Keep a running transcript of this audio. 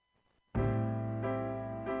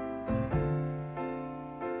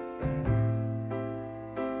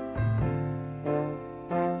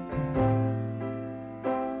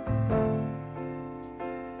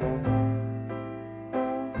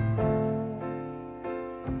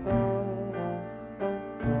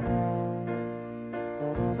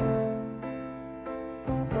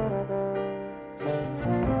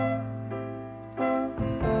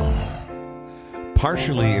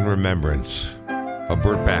partially in remembrance of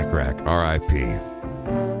Burt Bacharach, R.I.P.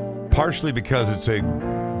 Partially because it's a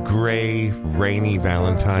gray, rainy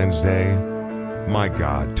Valentine's Day. My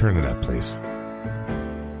God, turn it up, please.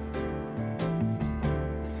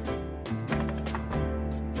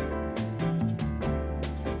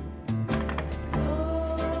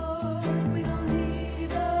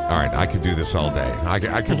 All right, I could do this all day.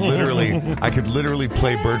 I could literally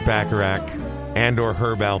play Burt Bacharach and or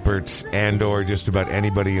Herb Alpert and or just about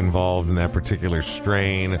anybody involved in that particular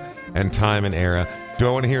strain and time and era. Do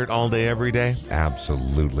I want to hear it all day, every day?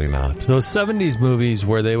 Absolutely not. Those 70s movies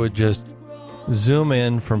where they would just zoom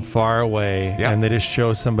in from far away and they just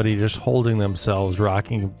show somebody just holding themselves,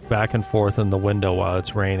 rocking back and forth in the window while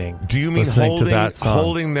it's raining. Do you mean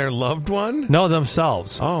holding their loved one? No,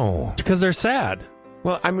 themselves. Oh. Because they're sad.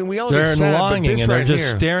 Well, I mean, we all they're get sad, longing, and they're just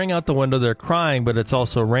here, staring out the window. They're crying, but it's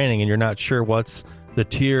also raining, and you're not sure what's the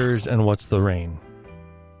tears and what's the rain.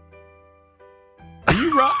 Are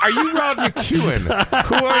you Rod McEwen?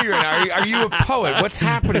 Who are you? Are you a poet? What's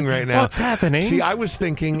happening right now? What's happening? See, I was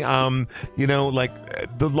thinking, the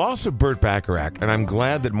loss of Burt Bacharach, and I'm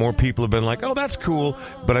glad that more people have been like, oh, that's cool,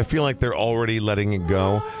 but I feel like they're already letting it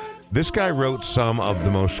go. This guy wrote some of the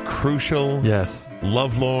most crucial,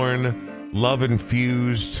 lovelorn,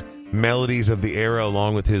 love-infused melodies of the era,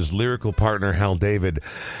 along with his lyrical partner, Hal David.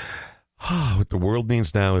 What the world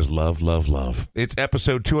needs now is love, love, love. It's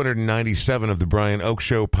episode 297 of The Brian Oak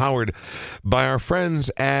Show, powered by our friends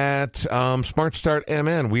at Smart Start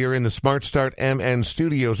MN. We are in the Smart Start MN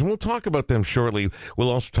studios, and we'll talk about them shortly.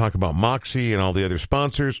 We'll also talk about Moxie and all the other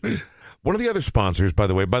sponsors. One of the other sponsors, by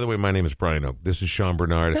the way, my name is Brian Oak. This is Sean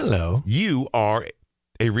Bernard. Hello. You are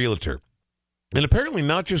a realtor. And apparently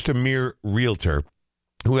not just a mere realtor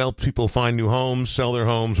who helps people find new homes, sell their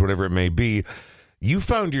homes, whatever it may be. You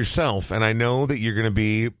found yourself, and I know that you're going to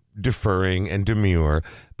be deferring and demure,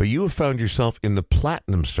 but you have found yourself in the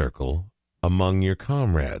platinum circle among your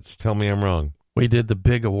comrades. Tell me I'm wrong. We did the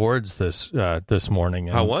big awards this morning.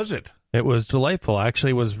 How was it? It was delightful. I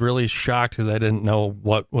actually was really shocked because I didn't know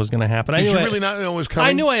what was going to happen. Did you really not know it was coming?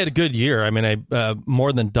 I knew I had a good year. I mean, I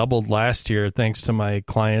more than doubled last year thanks to my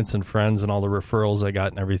clients and friends and all the referrals I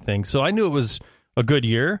got and everything. So I knew it was a good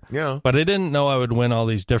year. Yeah. But I didn't know I would win all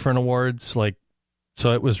these different awards.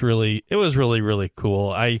 So it was really, really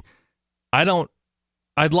cool. I'd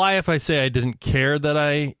lie if I say I didn't care that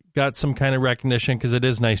I got some kind of recognition, because it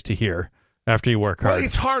is nice to hear after you work hard. Well,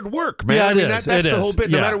 it's hard work, man. Yeah, I mean, that's the whole bit.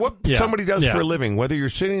 No matter what somebody does for a living, whether you're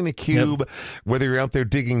sitting in a cube, whether you're out there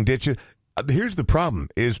digging ditches. Here's the problem,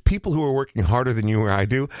 is people who are working harder than you or I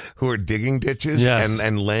do, who are digging ditches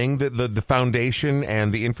and laying the foundation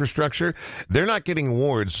and the infrastructure, they're not getting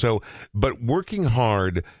awards. But working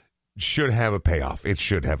hard should have a payoff. It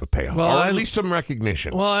should have a payoff, or at least some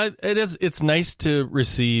recognition. Well, it's nice to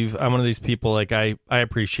receive. I'm one of these people, I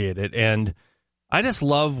appreciate it, and I just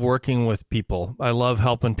love working with people. I love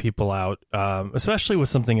helping people out, especially with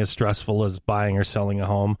something as stressful as buying or selling a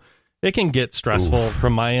home. It can get stressful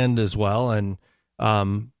from my end as well, and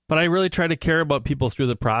but I really try to care about people through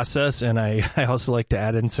the process, and I also like to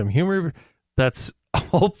add in some humor. That's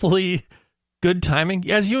hopefully good timing.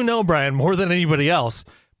 As you know, Brian, more than anybody else,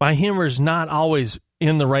 my humor is not always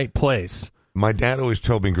in the right place. My dad always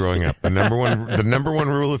told me growing up, the number one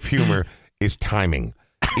rule of humor is timing.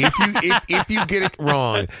 If you get it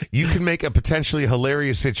wrong, you can make a potentially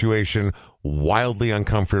hilarious situation wildly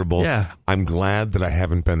uncomfortable. Yeah. I'm glad that I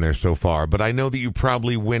haven't been there so far, but I know that you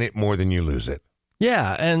probably win it more than you lose it.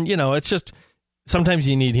 Yeah, and it's just sometimes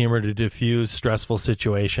you need humor to diffuse stressful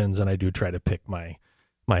situations, and I do try to pick my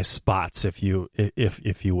spots, if you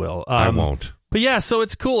will. I won't. But yeah, so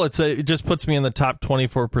it's cool. It just puts me in the top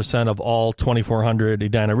 24% of all 2,400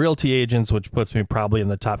 Edina Realty agents, which puts me probably in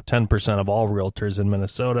the top 10% of all realtors in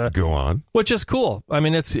Minnesota. Go on. Which is cool. I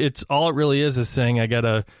mean, it's all it really is saying I got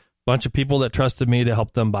a bunch of people that trusted me to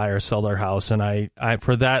help them buy or sell their house, and I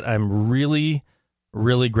for that I'm really,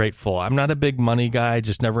 really grateful. I'm not a big money guy,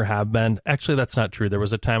 just never have been. Actually, that's not true. There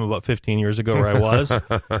was a time about 15 years ago where I was,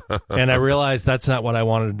 and I realized that's not what I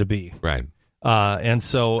wanted to be. Right. And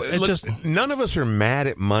so none of us are mad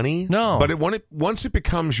at money. No. But once it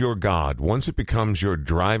becomes your God, once it becomes your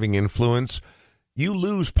driving influence, you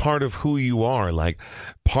lose part of who you are, like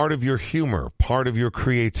part of your humor, part of your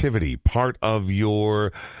creativity, part of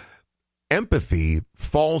your empathy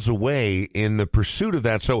falls away in the pursuit of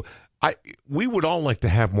that. So we would all like to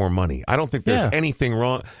have more money. I don't think there's anything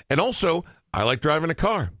wrong. And also, I like driving a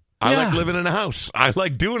car. I Yeah. like living in a house. I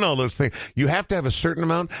like doing all those things. You have to have a certain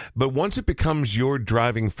amount, but once it becomes your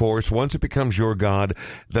driving force, once it becomes your God,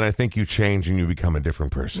 then I think you change and you become a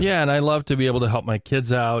different person. Yeah, and I love to be able to help my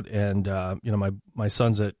kids out, and my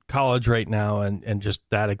son's at college right now, and just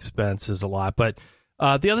that expense is a lot. But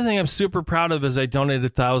the other thing I'm super proud of is I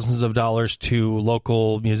donated thousands of dollars to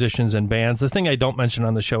local musicians and bands. The thing I don't mention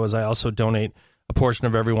on the show is I also donate a portion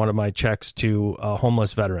of every one of my checks to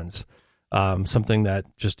homeless veterans. Something that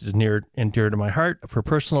just is near and dear to my heart for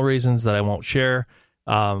personal reasons that I won't share,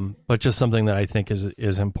 but just something that I think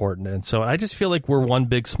is important. And so I just feel like we're one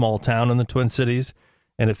big small town in the Twin Cities,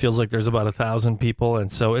 and it feels like there's about 1,000 people.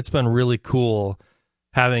 And so it's been really cool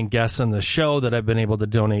having guests on the show that I've been able to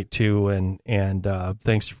donate to, and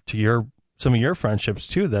thanks to some of your friendships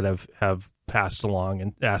too that have passed along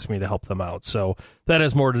and asked me to help them out. So that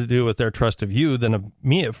has more to do with their trust of you than of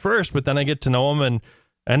me at first, but then I get to know them and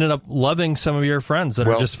ended up loving some of your friends that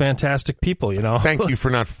are just fantastic people, you know. Thank you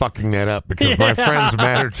for not fucking that up, because my friends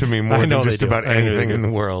matter to me more than just about anything in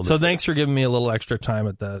the world. So thanks for giving me a little extra time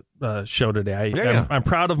at the show today. I'm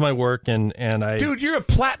proud of my work, and I... Dude, you're a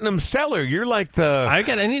platinum seller. You're like the... I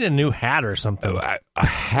need a new hat or something. A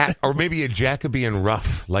hat, or maybe a Jacobean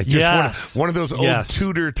ruff. Like just one of those old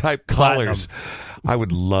Tudor-type collars. I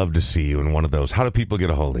would love to see you in one of those. How do people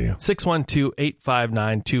get a hold of you?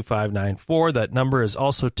 612-859-2594. That number is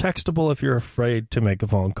also textable if you're afraid to make a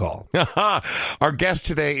phone call. Our guest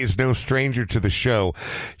today is no stranger to the show.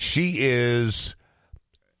 She is,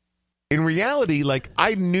 in reality, like,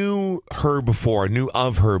 I knew her before. I knew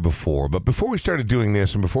of her before. But before we started doing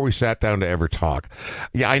this and before we sat down to ever talk,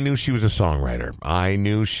 I knew she was a songwriter. I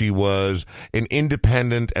knew she was an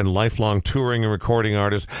independent and lifelong touring and recording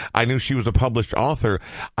artist. I knew she was a published author.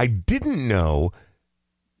 I didn't know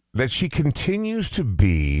that she continues to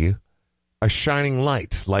be a shining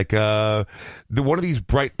light, like one of these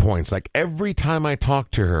bright points. Like every time I talk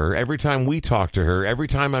to her, every time we talk to her, every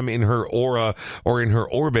time I'm in her aura or in her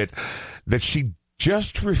orbit, that she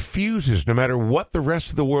just refuses, no matter what the rest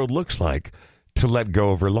of the world looks like, to let go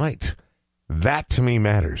of her light. That to me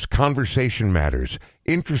matters. Conversation matters.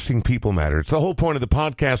 Interesting people matter. It's the whole point of the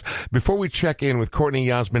podcast. Before we check in with Courtney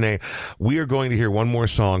Yasmineh, we are going to hear one more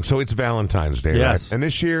song. So it's Valentine's Day, yes. right? And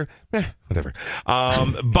this year, whatever.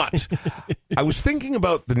 But I was thinking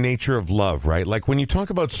about the nature of love, right? Like when you talk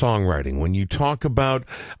about songwriting, when you talk about,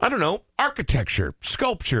 I don't know, architecture,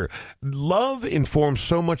 sculpture, love informs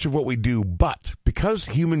so much of what we do. But because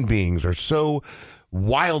human beings are so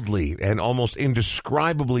wildly and almost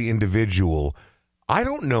indescribably individual, I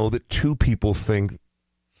don't know that two people think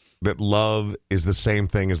that love is the same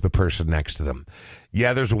thing as the person next to them.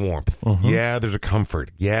 Yeah, there's a warmth. Mm-hmm. Yeah, there's a comfort.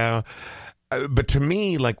 Yeah. But to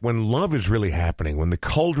me, like when love is really happening, when the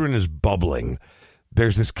cauldron is bubbling,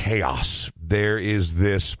 there's this chaos. There is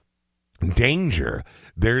this danger.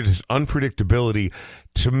 There's this unpredictability.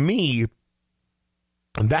 To me,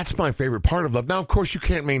 and that's my favorite part of love. Now, of course, you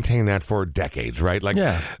can't maintain that for decades, right?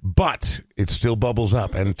 But it still bubbles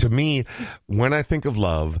up. And to me, when I think of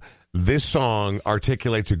love, this song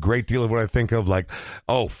articulates a great deal of what I think of, like,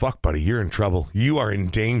 oh, fuck, buddy, you're in trouble. You are in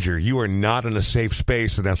danger. You are not in a safe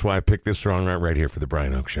space. And that's why I picked this song right here for the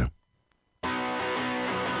Brian Oak Show.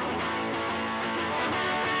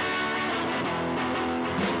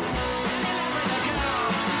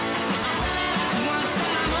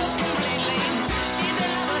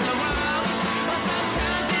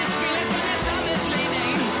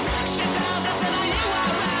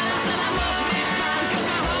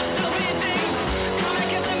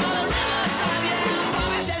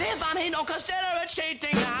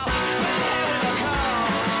 Cheating now.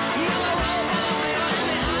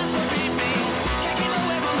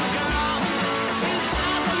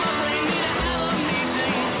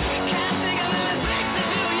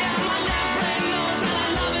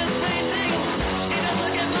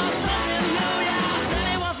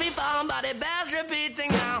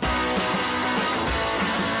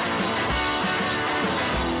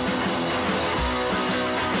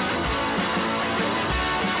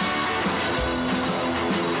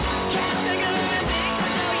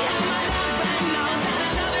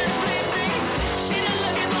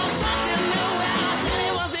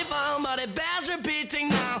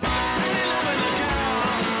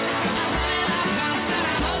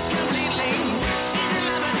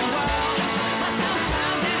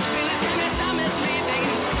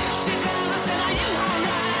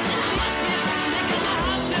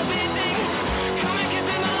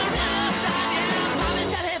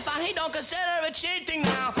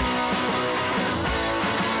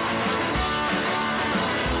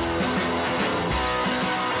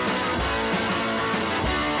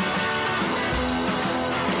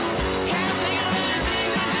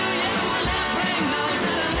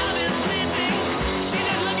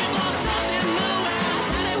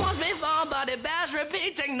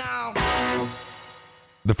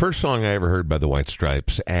 the first song I ever heard by the White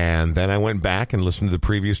Stripes, and then I went back and listened to the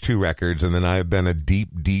previous two records, and then I've been a deep,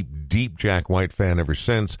 deep, deep Jack White fan ever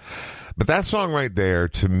since. But that song right there,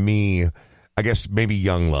 to me, I guess maybe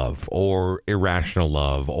Young Love or Irrational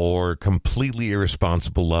Love or Completely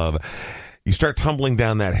Irresponsible Love, you start tumbling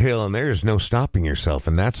down that hill and there's no stopping yourself.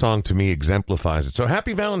 And that song to me exemplifies it. So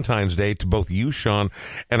happy Valentine's Day to both you, Sean,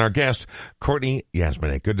 and our guest, Courtney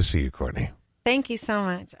Yasmineh. Good to see you, Courtney. Thank you so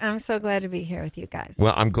much. I'm so glad to be here with you guys.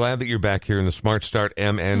 Well, I'm glad that you're back here in the Smart Start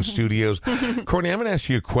MN studios. Courtney, I'm going to ask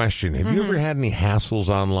you a question. Have you ever had any hassles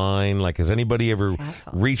online? Like, has anybody ever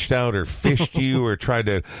reached out or fished you or tried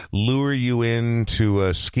to lure you into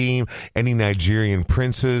a scheme? Any Nigerian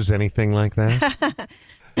princes, anything like that?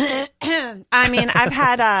 I mean, I've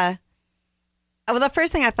had well, the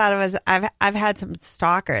first thing I thought of was I've had some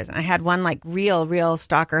stalkers. And I had one like real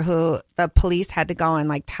stalker who the police had to go and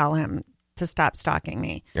like tell him to stop stalking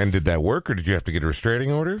me. And did that work, or did you have to get a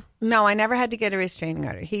restraining order? No, I never had to get a restraining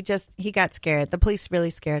order. He got scared. The police really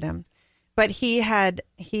scared him. But he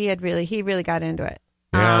really got into it.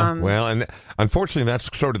 Yeah, well, and unfortunately, that's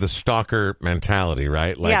sort of the stalker mentality,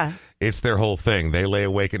 right? Like, yeah. It's their whole thing. They lay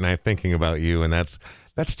awake at night thinking about you, and that's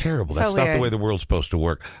terrible. That's so not weird. the way the world's supposed to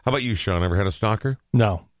work. How about you, Sean? Ever had a stalker?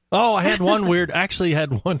 No. Oh, I had one weird. Actually,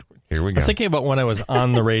 had one. Here we go. I was thinking about when I was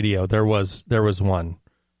on the radio. There was one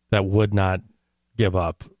that would not give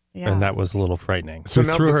up, and that was a little frightening. So She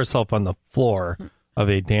now threw herself on the floor of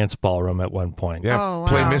a dance ballroom at one point. Yeah, Oh, wow.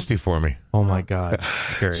 play Misty for me. Oh my God,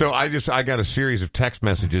 scary. So I got a series of text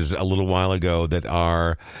messages a little while ago that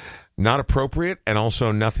are not appropriate and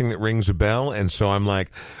also nothing that rings a bell. And so I'm like,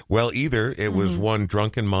 well, either it was one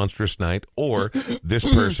drunken monstrous night or this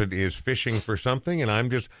person is fishing for something, and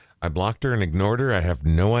I blocked her and ignored her. I have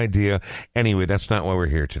no idea. Anyway, that's not why we're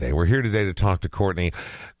here today. We're here today to talk to Courtney.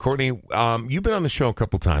 Courtney, you've been on the show a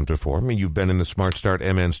couple times before. I mean, you've been in the Smart Start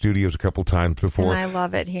MN studios a couple times before. And I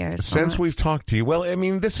love it here so Since much. we've talked to you, well, I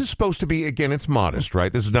mean, this is supposed to be, again, it's modest,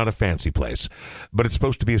 right? This is not a fancy place, but it's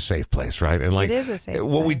supposed to be a safe place, right? And like, It is a safe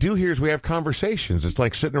what we place. do here is we have conversations. It's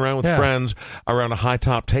like sitting around with Yeah. friends around a high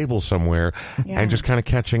top table somewhere Yeah. and just kind of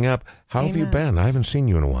catching up. How have you Amen. been? I haven't seen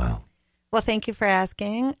you in a while. Well, thank you for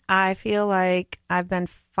asking. I feel like I've been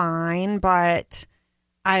fine, but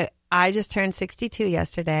I just turned 62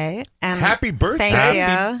 yesterday. And Happy birthday. Thank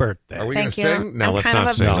Happy you. birthday. Are we going Thank to you. sing? No, I'm let's kind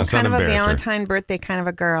not of sing. I'm Let's kind not of a embarrass her. Valentine birthday kind of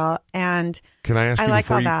a girl. And Can I ask I you like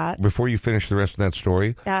before, all you, that. before you finish the rest of that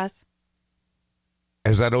story, yes,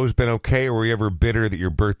 has that always been okay, or were you ever bitter that your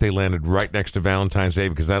birthday landed right next to Valentine's Day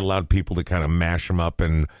because that allowed people to kind of mash them up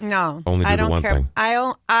and no, only do I the don't one care. thing?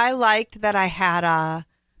 I liked that I had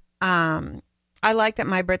I like that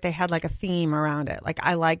my birthday had like a theme around it. Like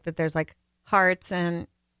I like that there's like hearts and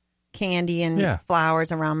candy and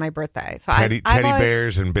flowers around my birthday. So teddy I've always,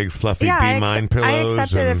 bears and big fluffy yeah, B-Mine pillows. I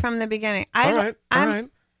accepted and, it from the beginning. all right.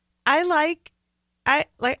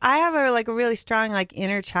 I have a really strong like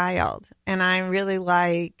inner child, and I really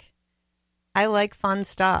like fun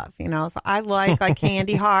stuff, you know. So I like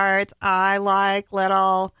candy hearts. I like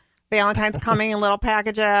little Valentine's coming in little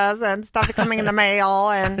packages and stuff coming in the mail.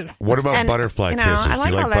 And what about butterfly kisses? I Do you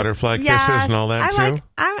like all that. butterfly kisses Yes, and all that too?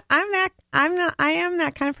 I am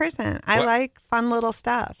that kind of person. I What? like fun little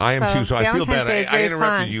stuff. I am too, so I feel Valentine's bad. Day is I very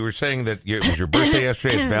interrupted fun. you. You were saying that it was your birthday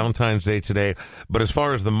yesterday. It's Valentine's Day today. But as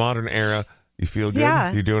far as the modern era, you feel good?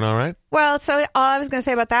 Yeah. You doing all right? Well, so all I was going to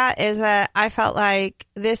say about that is that I felt like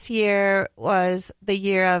this year was the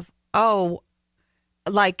year of, I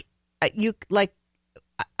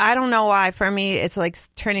don't know why. For me, it's like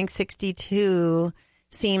turning 62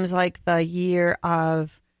 seems like the year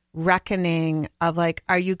of reckoning of like,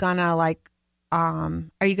 are you going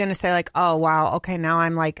to say like, oh, wow, okay, now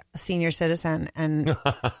I'm like a senior citizen and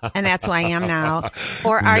that's who I am now?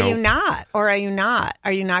 Or are you not? Or are you not?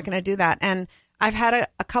 Are you not going to do that? And I've had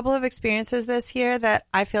a couple of experiences this year that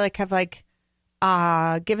I feel like have like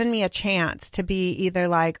given me a chance to be either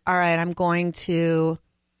like, all right, I'm going to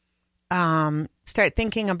start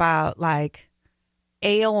thinking about like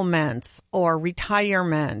ailments or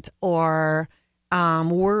retirement or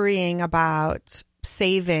worrying about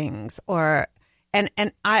savings or I'm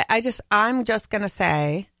just going to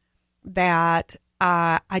say that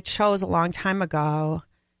I chose a long time ago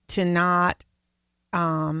to not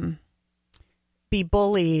be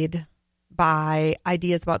bullied by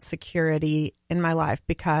ideas about security in my life,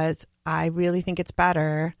 because I really think it's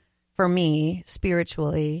better for me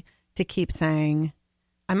spiritually to keep saying,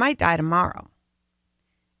 I might die tomorrow.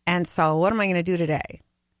 And so what am I going to do today?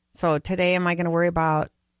 So today, am I going to worry about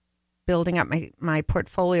building up my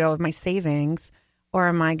portfolio of my savings, or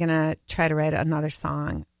am I going to try to write another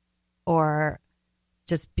song or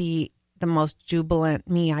just be the most jubilant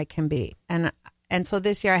me I can be. And so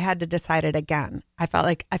this year I had to decide it again. I felt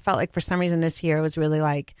like for some reason this year it was really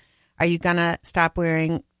like, are you going to stop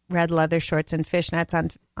wearing red leather shorts and fishnets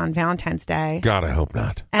on Valentine's Day? God, I hope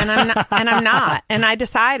not. And I'm not. And I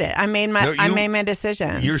decided. I made my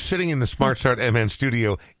decision. You're sitting in the Smart Start MN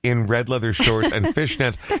studio in red leather shorts and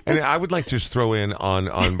fishnets. And I would like to just throw in on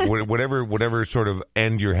whatever sort of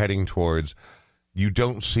end you're heading towards. You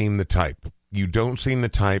don't seem the type. You don't seem the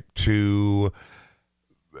type to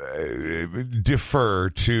defer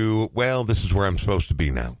to, well, this is where I'm supposed to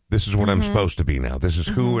be now. This is what I'm supposed to be now. This is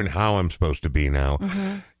who and how I'm supposed to be now.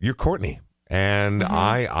 You're Courtney. And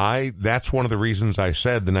I that's one of the reasons I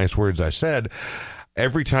said the nice words I said.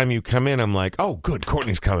 Every time you come in, I'm like, oh, good,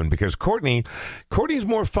 Courtney's coming, because Courtney's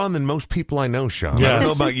more fun than most people I know, Sean. Yes. I don't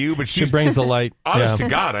know about you, but she brings the light. Honest to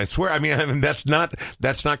God, I swear. I mean, that's not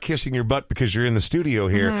kissing your butt because you're in the studio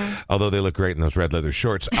here, although they look great in those red leather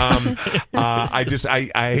shorts. I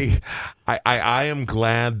am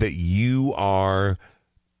glad that you are.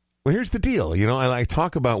 Well, here's the deal. You know, I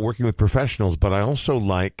talk about working with professionals, but I also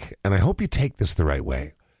like, and I hope you take this the right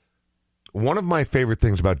way. One of my favorite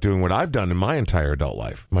things about doing what I've done in my entire adult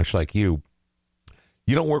life, much like you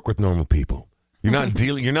don't work with normal people. You're not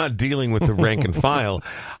dealing with the rank and file.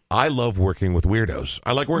 I love working with weirdos.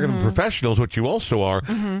 I like working with professionals, which you also are,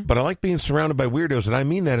 but I like being surrounded by weirdos, and I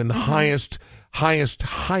mean that in the highest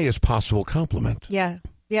possible compliment. Yeah.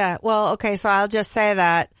 Yeah. Well, okay, so I'll just say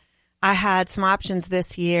that I had some options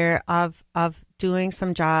this year of doing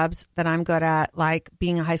some jobs that I'm good at, like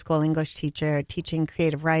being a high school English teacher, teaching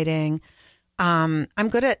creative writing. I'm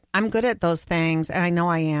good at those things, and I know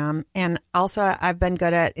I am. And also, I've been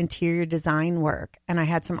good at interior design work, and I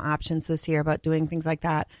had some options this year about doing things like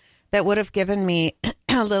that would have given me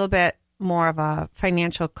a little bit more of a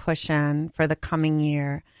financial cushion for the coming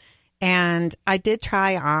year. And I did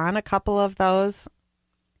try on a couple of those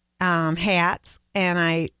hats, and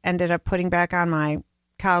I ended up putting back on my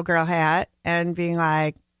cowgirl hat and being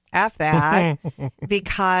like, F that,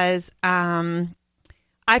 because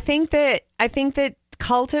I think that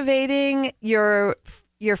cultivating your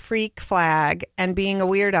freak flag and being a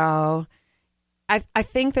weirdo, I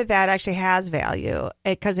think that actually has value,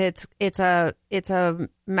 because it's a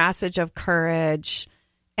message of courage.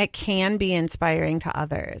 It can be inspiring to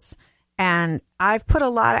others, and I've put a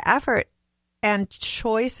lot of effort and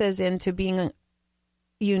choices into being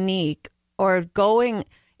unique or going.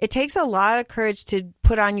 It takes a lot of courage to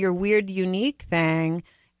put on your weird, unique thing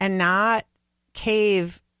and not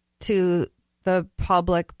cave to the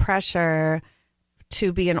public pressure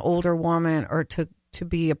to be an older woman or to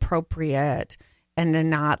be appropriate, and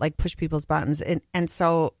then not like push people's buttons. And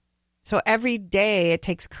so every day it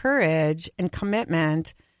takes courage and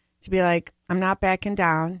commitment to be like, I'm not backing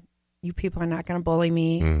down. You people are not going to bully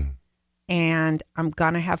me. And I'm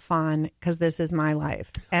going to have fun because this is my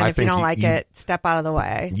life. And if you don't like it, step out of the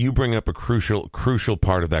way. You bring up a crucial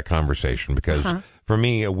part of that conversation, because for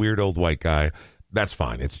me, a weird old white guy, that's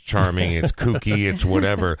fine. It's charming, it's kooky, it's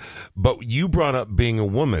whatever. But you brought up being a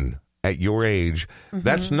woman at your age.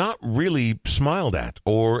 That's not really smiled at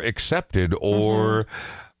or accepted, or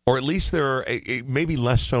at least there are, maybe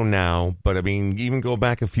less so now, but I mean, even go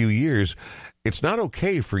back a few years, it's not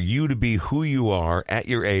okay for you to be who you are at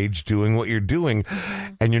your age, doing what you're doing,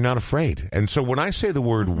 and you're not afraid. And so when I say the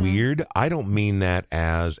word weird, I don't mean that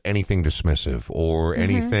as anything dismissive or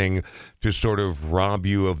anything to sort of rob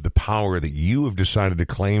you of the power that you have decided to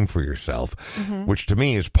claim for yourself, which to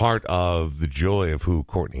me is part of the joy of who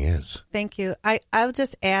Courtney is. Thank you. I'll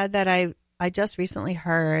just add that I just recently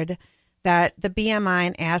heard that the BMI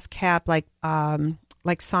and ASCAP, like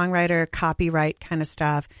songwriter, copyright kind of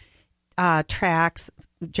stuff, tracks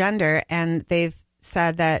gender, and they've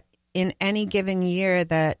said that in any given year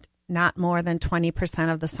that not more than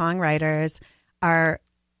 20% of the songwriters are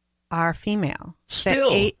female.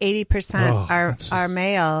 Still, 80% are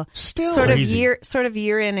male. Still, sort of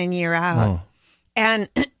year in and year out. And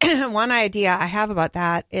one idea I have about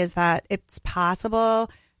that is that it's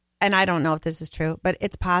possible, and I don't know if this is true, but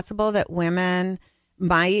it's possible that women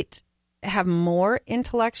might have more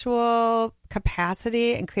intellectual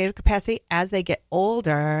capacity and creative capacity as they get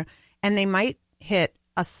older, and they might hit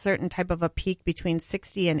a certain type of a peak between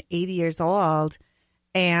 60 and 80 years old.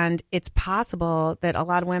 And it's possible that a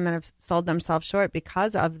lot of women have sold themselves short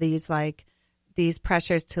because of these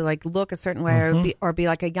pressures to like look a certain way or be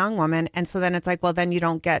like a young woman. And so then it's like, well, then you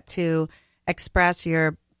don't get to express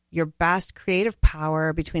your best creative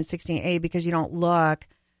power between 60 and 80 because you don't look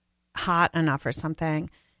hot enough or something.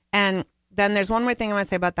 And then there's one more thing I want to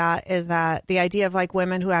say about that, is that the idea of like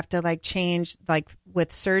women who have to like change like with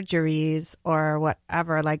surgeries or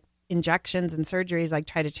whatever, like injections and surgeries, like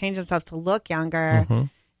try to change themselves to look younger,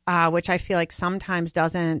 which I feel like sometimes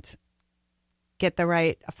doesn't get the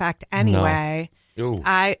right effect anyway. No.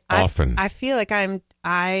 I feel like I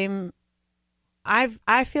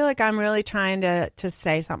feel like I'm really trying to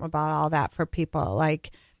say something about all that for people.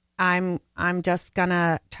 Like I'm just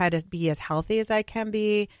gonna try to be as healthy as I can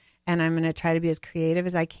be, and I'm gonna try to be as creative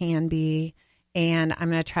as I can be, and I'm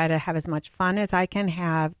gonna try to have as much fun as I can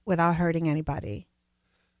have without hurting anybody.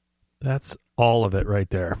 That's all of it right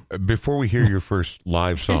there. Before we hear your first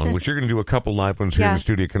live song, which you're going to do a couple live ones here in the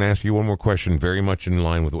studio, can I ask you one more question very much in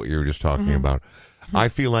line with what you were just talking about? I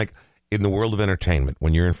feel like in the world of entertainment,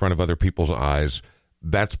 when you're in front of other people's eyes,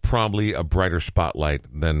 that's probably a brighter spotlight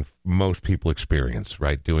than most people experience,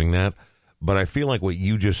 right, doing that. But I feel like what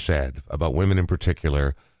you just said about women in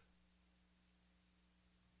particular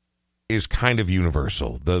is kind of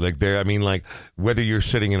universal. Whether you're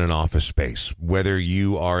sitting in an office space, whether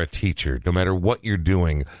you are a teacher, no matter what you're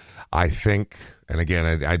doing, I think, and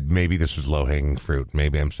again, I maybe this is low-hanging fruit.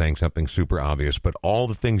 Maybe I'm saying something super obvious, but all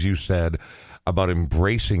the things you said about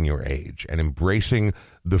embracing your age and embracing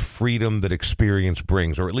the freedom that experience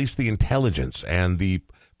brings, or at least the intelligence and the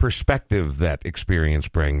perspective that experience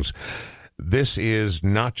brings, this is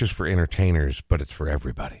not just for entertainers, but it's for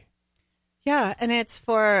everybody. Yeah, and it's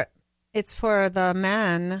for the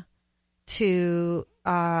men to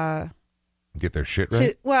get their shit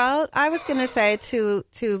right. I was going to say to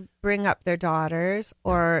bring up their daughters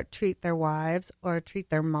or treat their wives or treat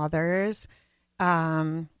their mothers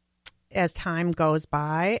as time goes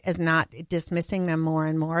by, as not dismissing them more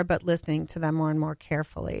and more, but listening to them more and more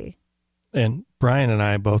carefully. And Brian and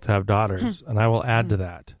I both have daughters, and I will add to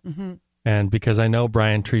that. Mm-hmm. And because I know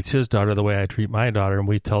Brian treats his daughter the way I treat my daughter, and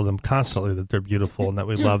we tell them constantly that they're beautiful and that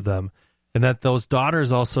we love them, and that those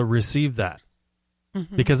daughters also receive that.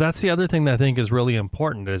 Mm-hmm. Because that's the other thing that I think is really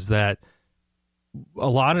important, is that a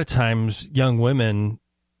lot of times young women,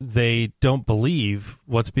 they don't believe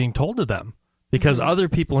what's being told to them because other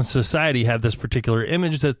people in society have this particular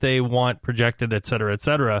image that they want projected, et cetera, et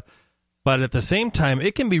cetera. But at the same time,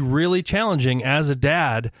 it can be really challenging as a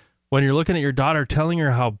dad when you're looking at your daughter, telling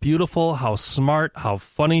her how beautiful, how smart, how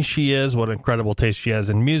funny she is, what incredible taste she has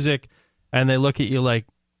in music, and they look at you like,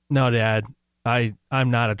 no, Dad, I'm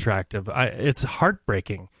not attractive. It's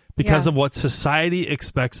heartbreaking because of what society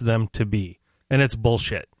expects them to be, and it's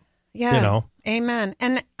bullshit. Yeah, you know? Amen.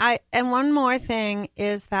 And one more thing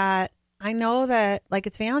is that I know that, like,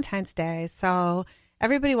 it's Valentine's Day, so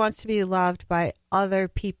everybody wants to be loved by other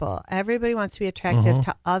people. Everybody wants to be attractive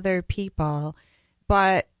to other people,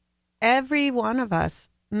 but every one of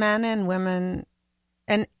us, men and women,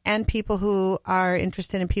 and people who are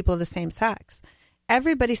interested in people of the same sex,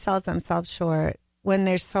 everybody sells themselves short when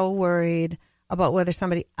they're so worried about whether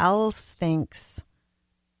somebody else thinks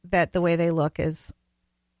that the way they look is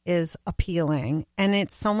appealing. And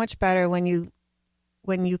it's so much better when you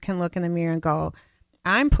can look in the mirror and go,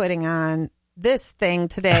 I'm putting on this thing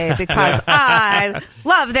today because I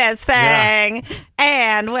love this thing. Yeah.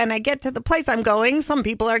 And when I get to the place I'm going, some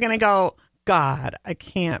people are going to go, God, I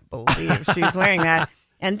can't believe she's wearing that.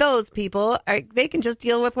 And those people, they can just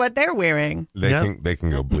deal with what they're wearing. They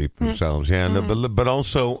can go bleep themselves. Yeah, no, but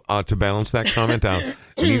also to balance that comment out,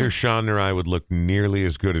 neither Sean nor I would look nearly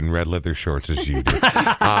as good in red leather shorts as you do.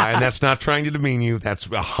 And that's not trying to demean you. That's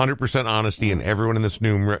 100% honesty, and everyone in this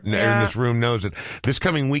room knows it. This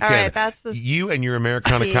coming weekend, you and your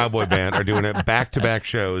Americana Cowboy Band are doing it back-to-back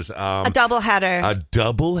shows. A doubleheader. A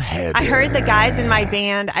doubleheader. I heard the guys in my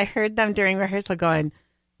band. I heard them during rehearsal going,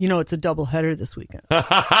 you know, it's a doubleheader this weekend. And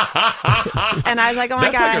I was like, oh, my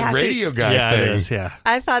God. That's like a radio guy thing. It is, yeah.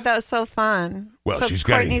 I thought that was so fun. Well, so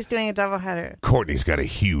Courtney's doing a doubleheader. Courtney's got a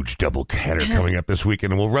huge doubleheader coming up this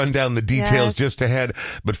weekend, and we'll run down the details just ahead.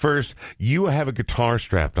 But first, you have a guitar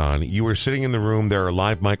strapped on. You are sitting in the room. There are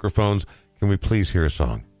live microphones. Can we please hear a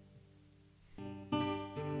song?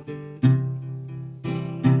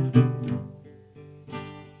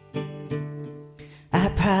 I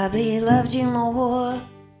probably loved you more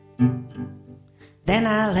than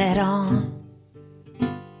I let on.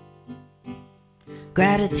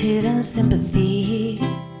 Gratitude and sympathy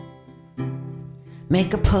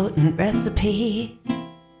make a potent recipe.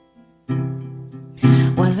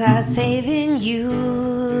 Was I saving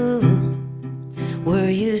you? Were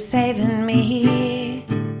you saving me?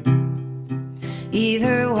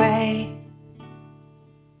 Either way,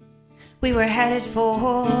 we were headed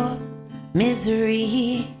for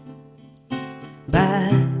misery.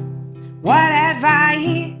 But what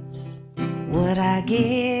advice would I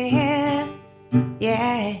give?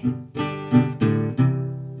 Yeah.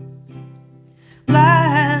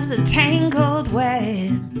 Love's a tangled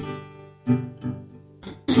web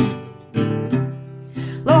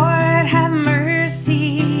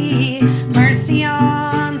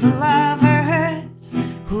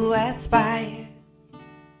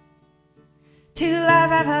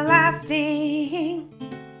everlasting,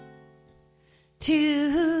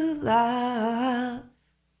 to love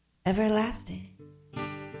everlasting.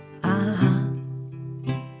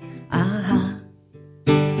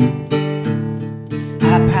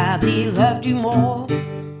 I probably loved you more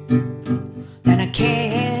than I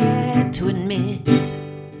cared to admit.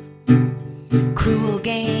 Cruel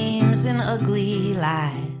games and ugly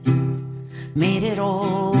lies made it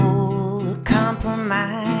all a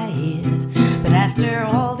compromise. But after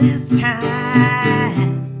all this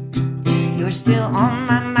time, you're still on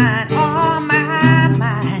my mind, on my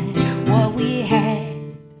mind. What we had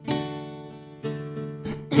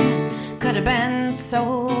could have been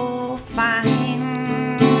so fine.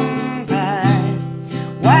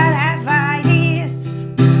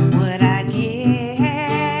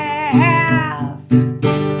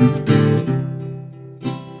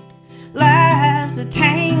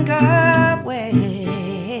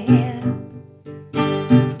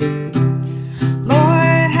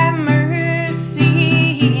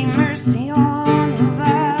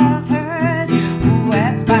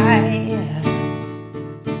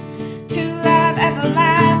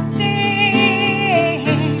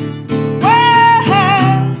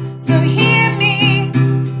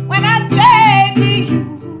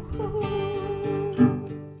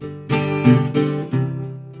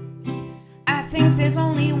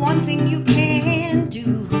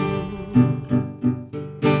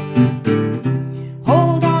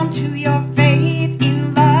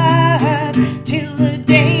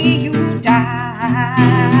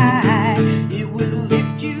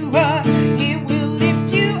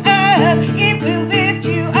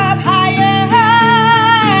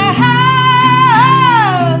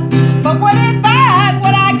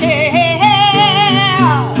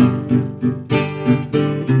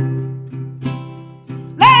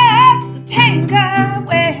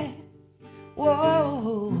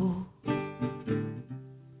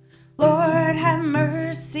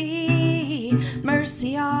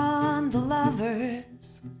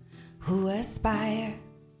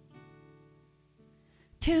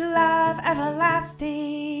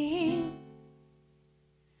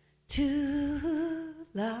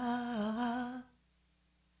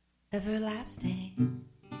 Everlasting.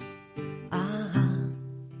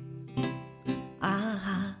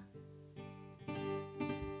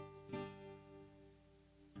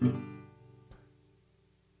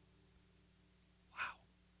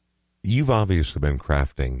 You've obviously been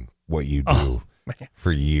crafting what you do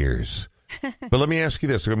for years. But let me ask you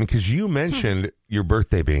this. I mean, because you mentioned your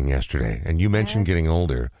birthday being yesterday, and you mentioned getting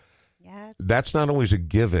older. Yes. That's not always a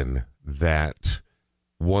given that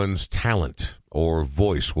one's talent or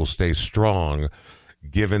voice will stay strong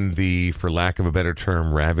given the, for lack of a better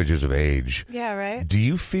term, ravages of age. Yeah, right. Do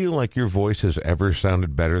you feel like your voice has ever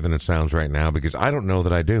sounded better than it sounds right now? Because I don't know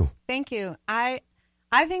that I do. Thank you.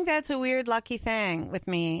 I think that's a weird lucky thing with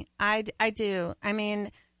me. I do. I mean,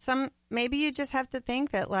 maybe you just have to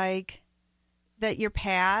think that that your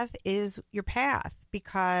path is your path,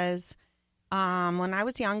 because when I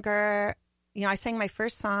was younger, I sang my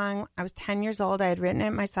first song. I was 10 years old. I had written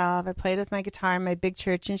it myself. I played with my guitar in my big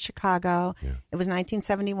church in Chicago. Yeah. It was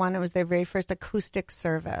 1971. It was their very first acoustic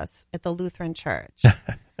service at the Lutheran church.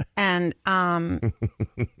 And my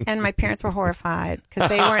parents were horrified because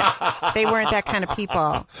they weren't that kind of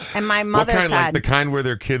people. And my mother said, like the kind where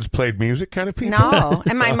their kids played music kind of people? No.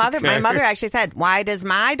 And my mother actually said, "Why does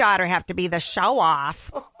my daughter have to be the show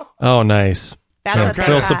off?" Oh, nice. That's what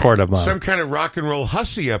they real thought. Supportive mom. Some kind of rock and roll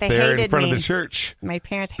hussy up there in front of the church. My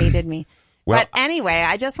parents hated me. Well, but anyway,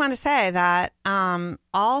 I just want to say that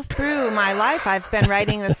all through my life, I've been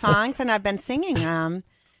writing the songs and I've been singing them.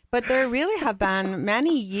 But there really have been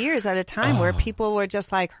many years at a time where people were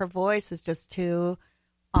just like, her voice is just too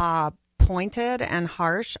pointed and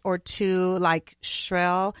harsh, or too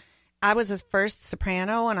shrill. I was his first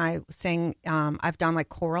soprano, and I sing. I've done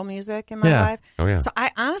choral music in my life. Oh yeah. So I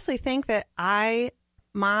honestly think that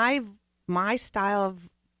my style of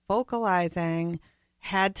vocalizing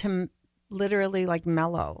had to literally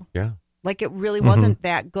mellow. Yeah. It really wasn't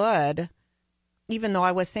that good, even though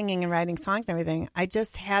I was singing and writing songs and everything. I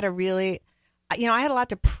just had a really, I had a lot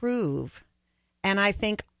to prove, and I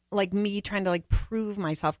think me trying to prove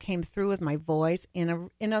myself came through with my voice in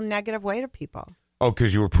a negative way to people. Oh,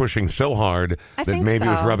 because you were pushing so hard that maybe it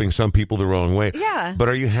was so. rubbing some people the wrong way. Yeah. But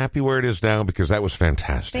are you happy where it is now? Because that was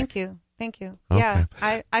fantastic. Thank you. Okay. Yeah.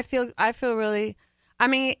 I feel really. I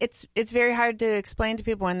mean, it's very hard to explain to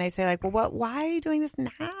people when they say well, why are you doing this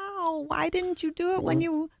now? Why didn't you do it when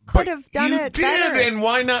you could have done it better? And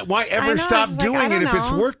why not? Why ever stop doing it if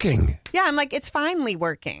it's working? Yeah, I'm it's finally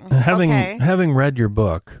working. Having read your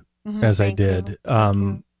book, as I Thank did. you. Thank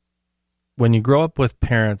you. When you grow up with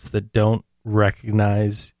parents that don't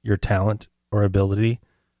recognize your talent or ability,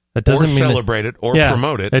 that doesn't mean celebrate it or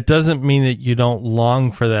promote it. It doesn't mean that you don't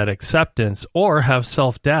long for that acceptance or have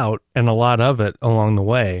self-doubt, and a lot of it along the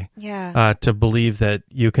way. Yeah. To believe that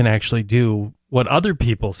you can actually do what other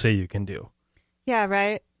people say you can do. Yeah,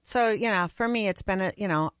 right. So, for me, it's been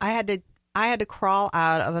I had to crawl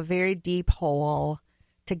out of a very deep hole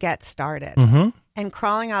to get started. Mm-hmm. And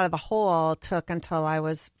crawling out of the hole took until I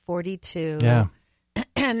was 42. Yeah.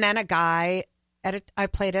 And then I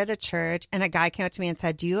played at a church, and a guy came up to me and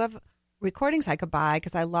said, "Do you have recordings I could buy?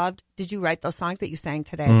 Because did you write those songs that you sang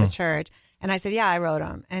today at the church?" And I said, "Yeah, I wrote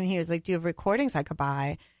them." And he was like, "Do you have recordings I could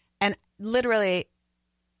buy?" And literally,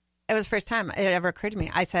 it was the first time it ever occurred to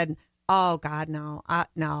me. I said, "Oh God, no,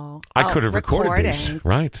 no." I could have recorded these,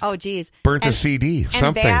 right? Oh, geez. Burnt a CD, something.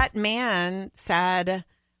 And that man said,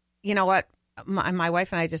 "You know what? My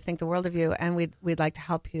wife and I just think the world of you, and we'd like to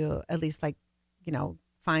help you at least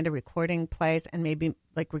find a recording place and maybe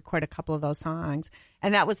record a couple of those songs."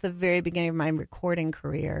 And that was the very beginning of my recording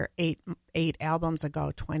career, eight albums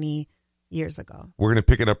ago, 20 years ago. We're going to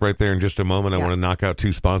pick it up right there in just a moment. I want to knock out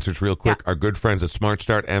two sponsors real quick. Our good friends at Smart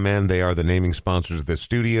Start MN, they are the naming sponsors of this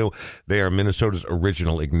studio. They are Minnesota's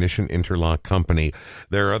original ignition interlock company.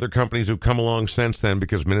 There are other companies who've come along since then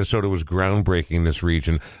because Minnesota was groundbreaking in this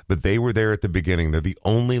region, but they were there at the beginning. They're the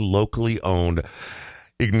only locally owned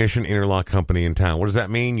ignition interlock company in town. What does that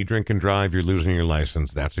mean? You drink and drive, you're losing your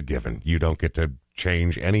license. That's a given. You don't get to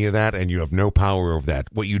change any of that, and you have no power over that.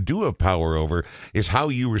 What you do have power over is how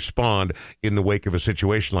you respond in the wake of a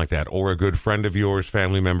situation like that, or a good friend of yours,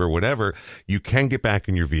 family member, whatever. You can get back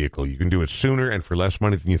in your vehicle. You can do it sooner and for less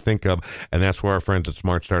money than you think of, and that's where our friends at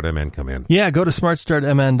Smart Start MN come in. Yeah, go to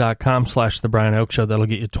smartstartmn.com/The Brian Oak Show. That'll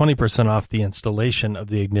get you 20% off the installation of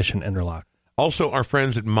the ignition interlock. Also, our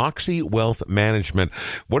friends at Moxie Wealth Management.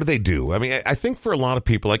 What do they do? I mean, I think for a lot of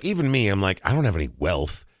people, like even me, I'm like, I don't have any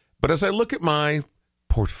wealth. But as I look at my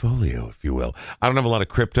portfolio, if you will, I don't have a lot of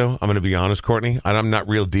crypto. I'm going to be honest, Courtney. I'm not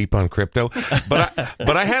real deep on crypto. But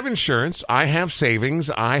I have insurance. I have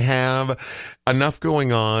savings. I have enough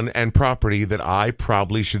going on and property that I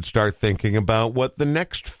probably should start thinking about what the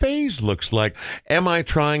next phase looks like. Am I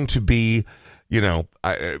trying to be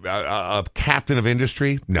a captain of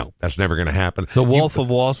industry? No, that's never going to happen. The Wolf of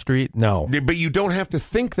Wall Street? No. But you don't have to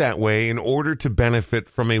think that way in order to benefit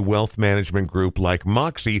from a wealth management group like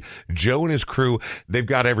Moxie. Joe and his crew, they've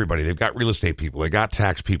got everybody. They've got real estate people. They got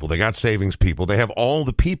tax people. They got savings people. They have all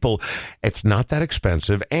the people. It's not that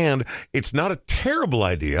expensive, and it's not a terrible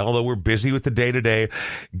idea, although we're busy with the day-to-day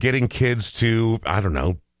getting kids to, I don't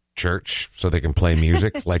know, church so they can play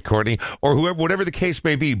music like Courtney or whoever, whatever the case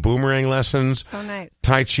may be, boomerang lessons, so nice,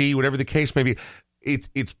 Tai Chi, whatever the case may be.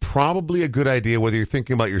 It's probably a good idea whether you're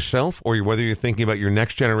thinking about yourself or whether you're thinking about your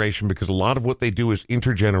next generation, because a lot of what they do is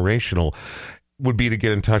intergenerational. Would be to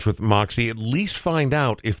get in touch with Moxie, at least find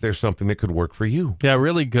out if there's something that could work for you. Yeah,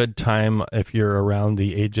 really good time if you're around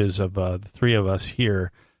the ages of the three of us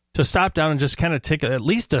here to stop down and just kind of at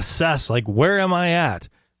least assess, like, where am I at?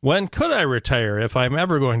 When could I retire, if I'm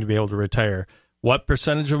ever going to be able to retire? What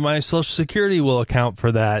percentage of my Social Security will account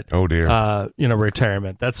for that? Oh, dear.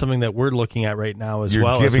 Retirement. That's something that we're looking at right now as You're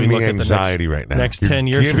well. Giving as we me look anxiety at the right now. Next You're 10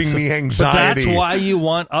 years. Giving me anxiety. But that's why you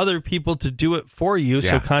want other people to do it for you. Yeah.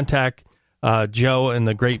 So contact Joe and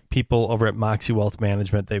the great people over at Moxie Wealth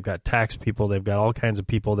Management. They've got tax people. They've got all kinds of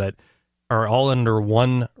people that are all under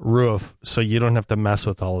one roof, so you don't have to mess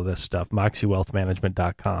with all of this stuff.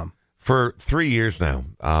 MoxieWealthManagement.com. For 3 years now,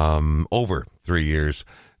 over 3 years,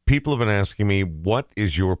 people have been asking me, what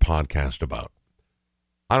is your podcast about?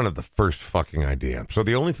 I don't have the first fucking idea. So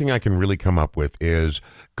the only thing I can really come up with is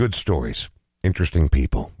good stories, interesting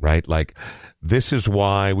people, right? Like, this is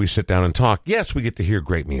why we sit down and talk. Yes, we get to hear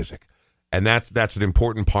great music, and that's an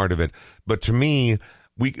important part of it. But to me,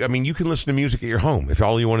 you can listen to music at your home if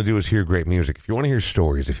all you want to do is hear great music. If you want to hear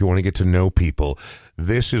stories, if you want to get to know people,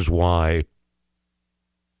 this is why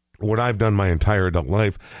what I've done my entire adult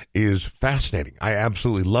life is fascinating. I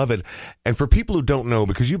absolutely love it. And for people who don't know,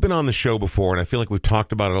 because you've been on the show before, and I feel like we've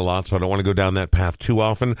talked about it a lot, so I don't want to go down that path too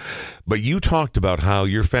often, but you talked about how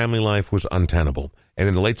your family life was untenable. And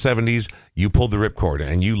in the late 70s, you pulled the ripcord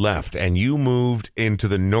and you left and you moved into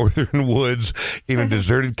the northern woods in a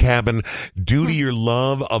deserted cabin due to your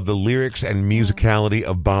love of the lyrics and musicality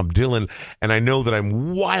of Bob Dylan. And I know that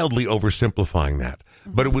I'm wildly oversimplifying that,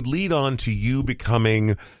 but it would lead on to you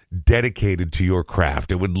becoming dedicated to your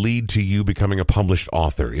craft. It would lead to you becoming a published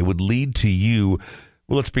author. It would lead to you,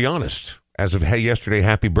 well, let's be honest, as of yesterday,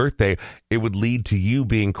 happy birthday, it would lead to you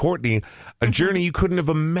being Courtney, a journey you couldn't have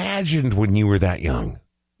imagined when you were that young.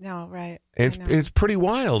 No, right. It's pretty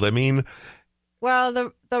wild. I mean, well,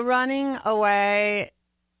 the running away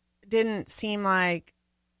didn't seem like,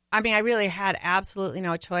 I mean, I really had absolutely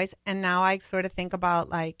no choice. And now I sort of think about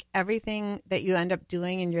like everything that you end up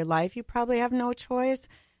doing in your life, you probably have no choice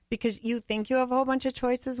because you think you have a whole bunch of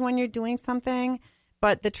choices when you're doing something.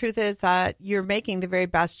 But the truth is that you're making the very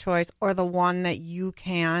best choice or the one that you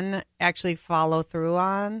can actually follow through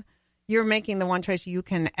on. You're making the one choice you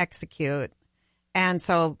can execute. And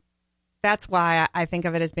so that's why I think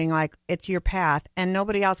of it as being like, it's your path and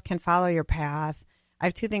nobody else can follow your path. I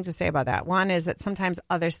have two things to say about that. One is that sometimes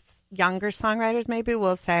other younger songwriters maybe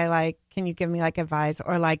will say like, can you give me like advice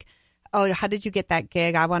or like, oh, how did you get that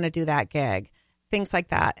gig? I want to do that gig. Things like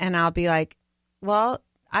that. And I'll be like, well,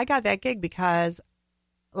 I got that gig because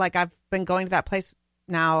like I've been going to that place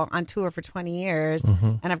now on tour for 20 years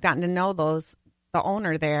and I've gotten to know the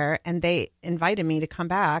owner there and they invited me to come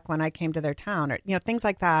back when I came to their town or, you know, things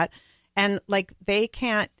like that. And like they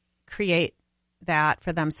can't create that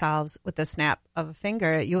for themselves with the snap of a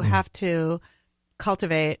finger. You have to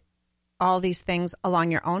cultivate all these things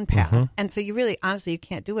along your own path. And so you really, honestly, you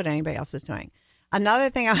can't do what anybody else is doing. Another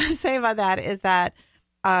thing I want to say about that is that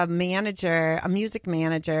a music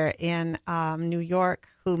manager in New York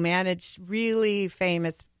who managed really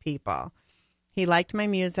famous people, he liked my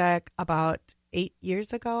music about 8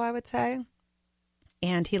 years ago, I would say.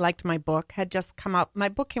 And he liked my book, had just come out. My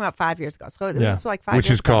book came out 5 years ago. So it was like 5 years ago.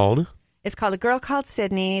 Which is called? It's called A Girl Called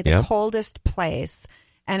Sydney, The Coldest Place.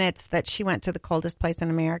 And it's that she went to the coldest place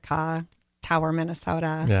in America, Tower,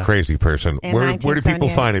 Minnesota. Yeah. Crazy person. Where do people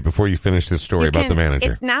find it before you finish this story about the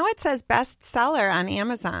manager? Now it says bestseller on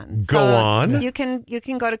Amazon. Go on. You can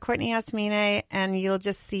go to Courtney Asmine and you'll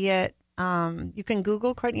just see it. You can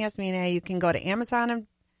Google Courtney Asmine. You can go to Amazon and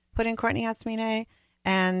put in Courtney Asmine.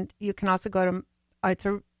 And you can also go to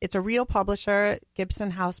it's a real publisher,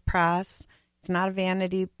 Gibson House Press. It's not a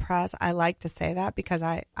vanity press. I like to say that because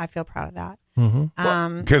I feel proud of that.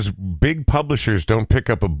 Because big publishers don't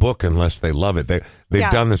pick up a book unless they love it.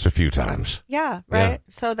 They've done this a few times. Yeah, right.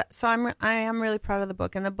 Yeah. So I am really proud of the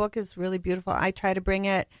book, and the book is really beautiful. I try to bring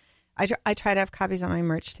it. I try to have copies on my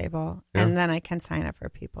merch table, and then I can sign it for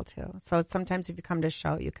people too. So sometimes if you come to a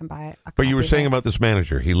show, you can buy a But you were saying about this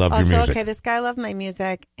manager, he loved your music. Okay, this guy loved my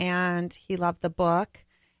music, and he loved the book,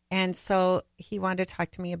 and so he wanted to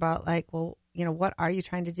talk to me about like, well, you know, what are you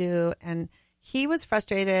trying to do? And he was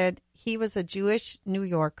frustrated. He was a Jewish New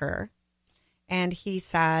Yorker, and he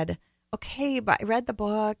said, okay, but I read the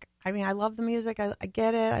book. I mean, I love the music. I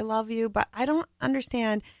get it. I love you, but I don't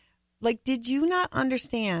understand. Like, did you not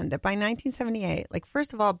understand that by 1978, like,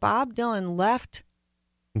 first of all, Bob Dylan left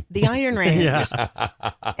the Iron Range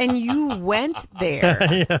and you went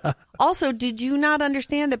there. Also, did you not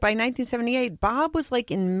understand that by 1978, Bob was like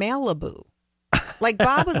in Malibu? Like,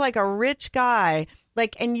 Bob was like a rich guy.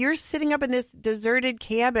 Like, and you're sitting up in this deserted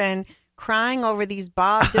cabin crying over these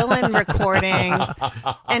Bob Dylan recordings,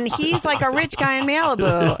 and he's like a rich guy in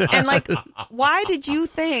Malibu. And like, why did you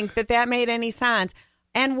think that made any sense?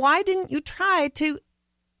 And why didn't you try to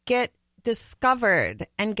get discovered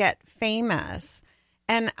and get famous?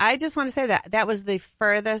 And I just want to say that was the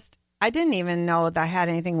furthest. I didn't even know that I had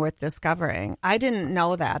anything worth discovering. I didn't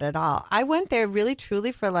know that at all. I went there really,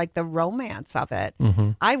 truly for like the romance of it.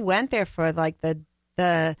 I went there for like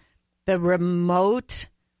the remote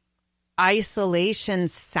isolation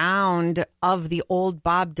sound of the old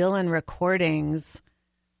Bob Dylan recordings.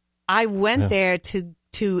 I went there to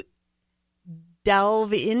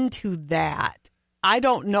delve into that. I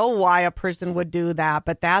don't know why a person would do that,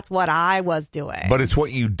 but that's what I was doing. But it's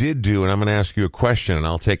what you did do, and I'm going to ask you a question, and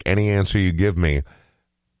I'll take any answer you give me.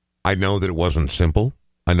 I know that it wasn't simple.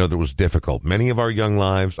 I know that it was difficult. Many of our young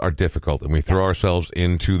lives are difficult, and we throw ourselves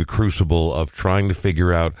into the crucible of trying to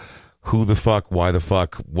figure out who the fuck, why the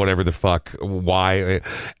fuck, whatever the fuck, why,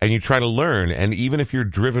 and you try to learn. And even if you're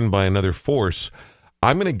driven by another force,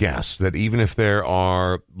 I'm going to guess that even if there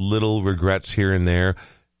are little regrets here and there,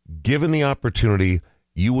 given the opportunity,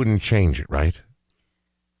 you wouldn't change it, right?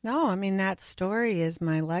 No, I mean, that story is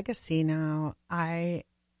my legacy now.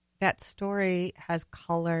 That story has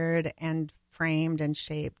colored and framed and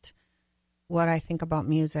shaped what I think about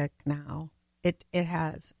music now. It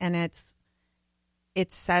has. And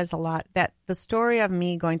it says a lot, that the story of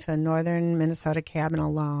me going to a northern Minnesota cabin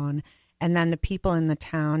alone, and then the people in the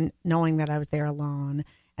town knowing that I was there alone,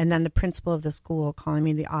 and then the principal of the school calling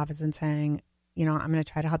me in the office and saying, you know, I'm going to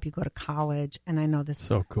try to help you go to college. And I know this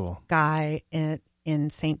so cool guy in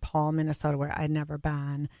St. Paul, Minnesota, where I'd never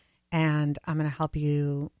been, and I'm going to help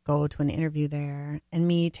you go to an interview there. And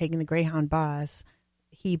me taking the Greyhound bus,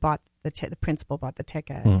 he bought the principal bought the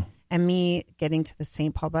ticket. and me getting to the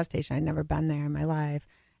St. Paul bus station. I'd never been there in my life.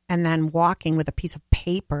 And then walking with a piece of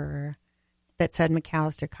paper that said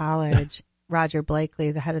Macalester College, Roger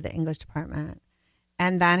Blakely, the head of the English department.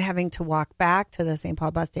 And then having to walk back to the St.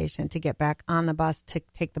 Paul bus station to get back on the bus to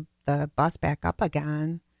take the bus back up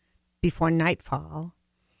again before nightfall.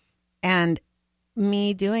 And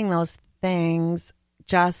me doing those things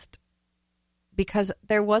just because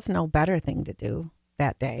there was no better thing to do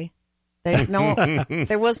that day.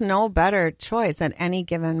 There was no better choice at any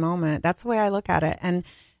given moment. That's the way I look at it. And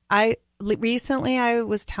recently I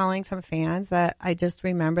was telling some fans that I just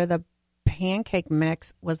remember the pancake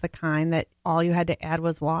mix was the kind that all you had to add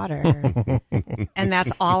was water. And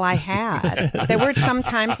that's all I had. There were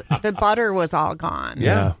sometimes the butter was all gone.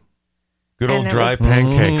 Yeah. Good old And it dry was-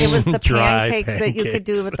 pancakes. It was the Dry pancake that you could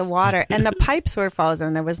do with the water. And the pipes were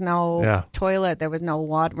frozen. There was no toilet. There was no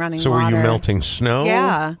running So water. were you melting snow?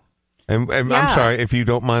 Yeah. And Yeah. I'm sorry, if you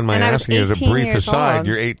don't mind my And I was asking as a 18 brief years aside, old.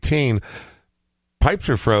 you're 18. Pipes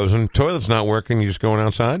are frozen. Toilet's not working. You just going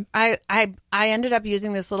outside? I ended up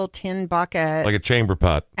using this little tin bucket. Like a chamber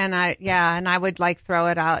pot. And I would like throw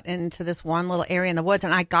it out into this one little area in the woods.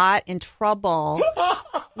 And I got in trouble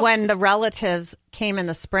when the relatives came in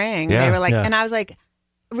the spring. Yeah. They were like, Yeah. and I was like,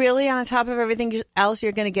 really, on top of everything else,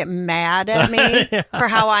 you're going to get mad at me for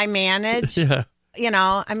how I manage? Yeah. You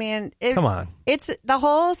know, I mean, Come on. It's the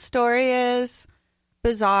whole story is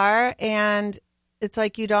bizarre, and it's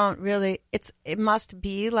like you don't really. It must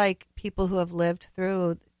be like people who have lived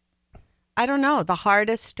through, I don't know, the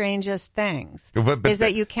hardest, strangest things But is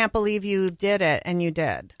that you can't believe you did it, and you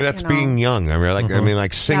did. That's you know? being young. I mean,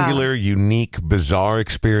 like singular, unique, bizarre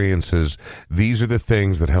experiences. These are the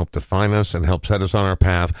things that help define us and help set us on our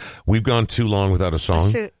path. We've gone too long without a song.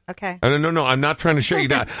 Shoot. Okay. No. I'm not trying to shut you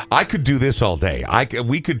down. I could do this all day.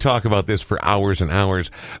 We could talk about this for hours and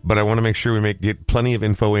hours. But I want to make sure we get plenty of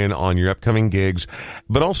info in on your upcoming gigs.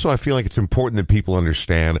 But also, I feel like it's important that people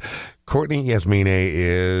understand Courtney Yasmine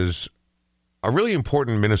is a really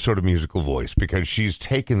important Minnesota musical voice because she's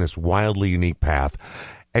taken this wildly unique path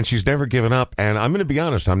and she's never given up. And I'm going to be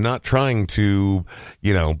honest, I'm not trying to,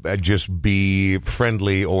 just be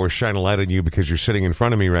friendly or shine a light on you because you're sitting in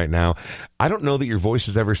front of me right now. I don't know that your voice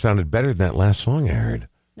has ever sounded better than that last song I heard.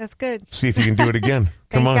 That's good. See if you can do it again.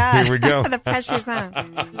 Come Thank on, God. here we go. The pressure's on.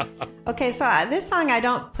 Okay, so this song I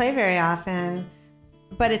don't play very often,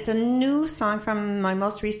 but it's a new song from my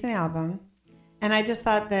most recent album. And I just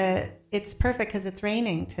thought that it's perfect because it's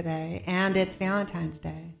raining today and it's Valentine's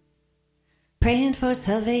Day. Praying for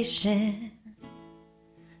salvation,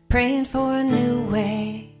 praying for a new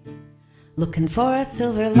way, looking for a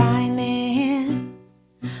silver lining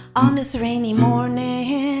on this rainy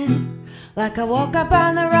morning. Like I woke up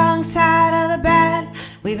on the wrong side of the bed.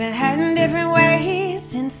 We've been heading different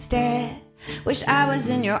ways instead. Wish I was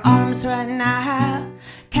in your arms right now.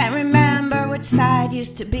 Can't remember which side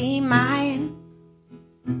used to be mine.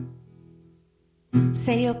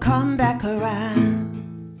 Say you'll come back around.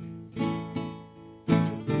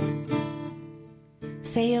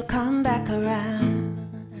 Say you'll come back around.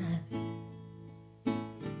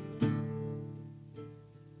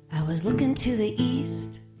 I was looking to the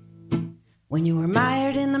east when you were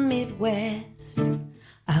mired in the Midwest.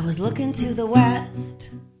 I was looking to the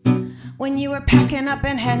west when you were packing up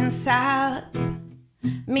and heading south.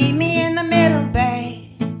 Meet me in the middle,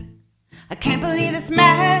 babe. I can't believe this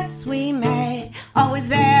mess we made. Always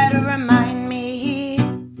there to remind me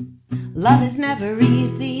love is never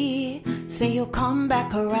easy. Say you'll come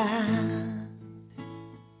back around,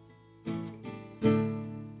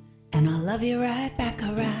 and I'll love you right back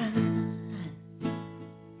around.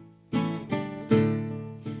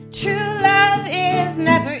 True love is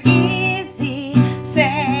never easy.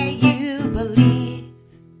 Say you believe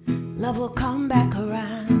love will come back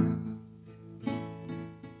around.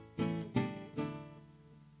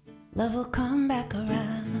 Love will come back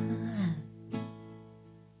around.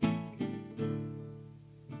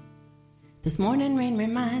 This morning rain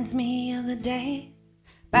reminds me of the day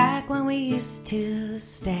back when we used to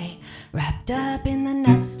stay wrapped up in the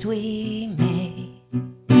nest we made.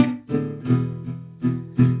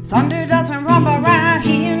 Thunder doesn't rumble around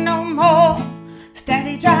here no more.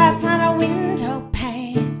 Steady drives on a window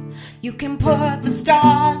pane. You can put the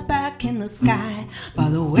stars back in the sky by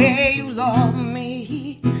the way you love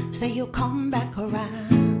me. Say you'll come back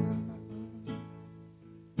around,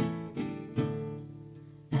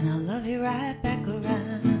 and I'll love you right back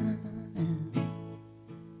around.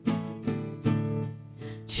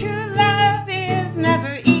 True love is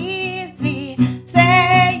never easy.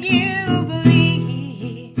 Say you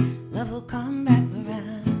believe love will come back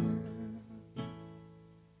around,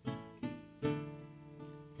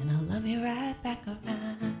 and I'll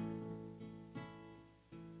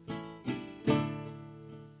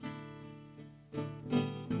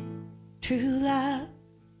True love,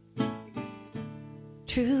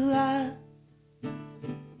 true love,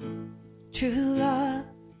 true love.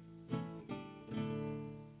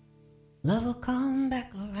 Love will come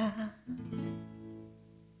back around.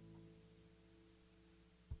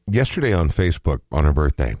 Yesterday on Facebook, on her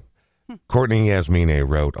birthday, Courtney Yasmine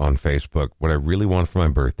wrote on Facebook, what I really want for my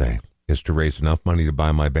birthday is to raise enough money to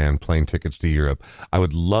buy my band plane tickets to Europe. I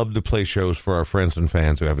would love to play shows for our friends and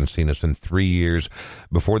fans who haven't seen us in 3 years.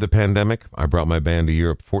 Before the pandemic, I brought my band to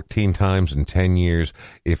Europe 14 times in 10 years.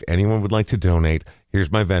 If anyone would like to donate,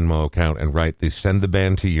 here's my Venmo account, and write the Send the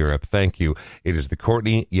Band to Europe. Thank you. It is the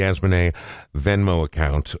Courtney Yasmine Venmo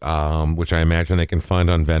account, which I imagine they can find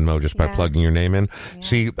on Venmo just by plugging your name in. Yes.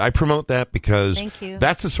 See, I promote that because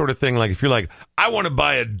that's the sort of thing, like if you're like, I want to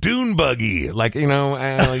buy a dune buggy, like, you know,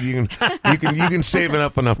 you can save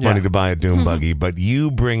enough money to buy a dune buggy, but you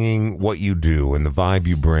bringing what you do and the vibe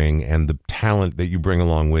you bring and the talent that you bring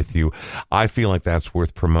along with you, I feel like that's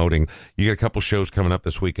worth promoting. You got a couple shows coming up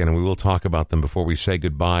this weekend, and we will talk about them before we say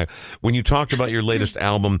goodbye. When you talked about your latest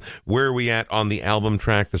album, where are we at on the album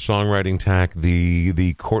track, the songwriting track,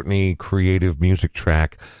 the Courtney creative music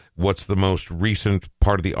track? What's the most recent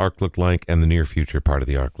part of the arc look like, and the near future part of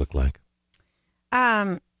the arc look like?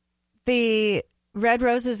 The Red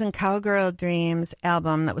Roses and Cowgirl Dreams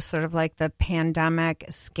album, that was sort of like the pandemic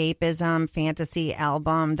escapism fantasy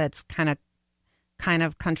album that's kind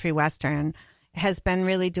of country western, has been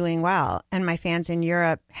really doing well, and my fans in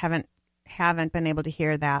Europe haven't been able to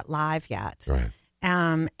hear that live yet. Right.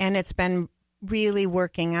 And it's been really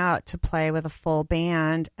working out to play with a full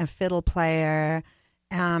band, a fiddle player,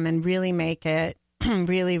 and really make it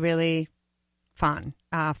really, really fun.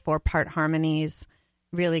 4-part harmonies,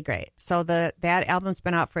 really great. So that album's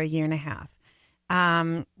been out for 1.5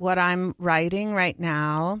 years. What I'm writing right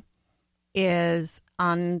now is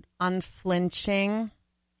unflinching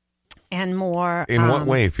and more. In what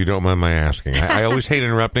way, if you don't mind my asking? I always hate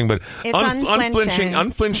interrupting, but it's unflinching.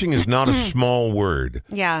 Unflinching is not a small word.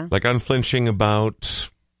 Yeah. Like unflinching about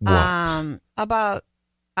what? About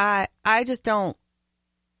I don't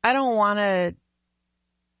want to.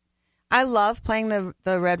 I love playing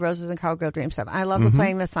the Red Roses and Cowgirl Dream stuff. I love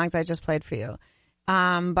playing the songs I just played for you.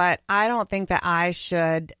 But I don't think that I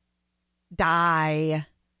should die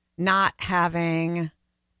not having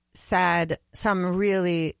said some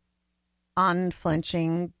really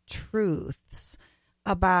unflinching truths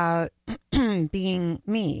about being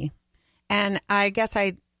me. And I guess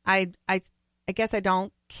I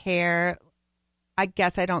don't care. I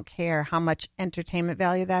guess I don't care how much entertainment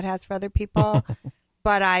value that has for other people.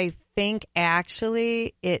 But I think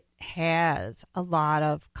actually it has a lot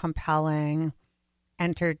of compelling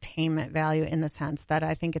entertainment value, in the sense that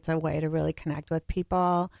I think it's a way to really connect with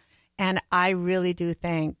people. And I really do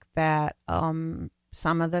think that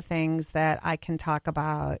some of the things that I can talk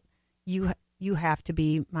about, you have to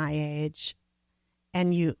be my age,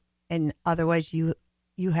 and otherwise you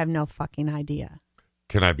have no fucking idea.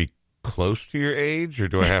 Can I be close to your age, or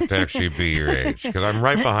do I have to actually be your age? Because I'm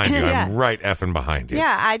right behind you. Yeah. I'm right effing behind you.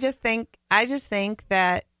 Yeah, I just think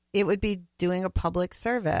that it would be doing a public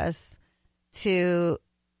service to.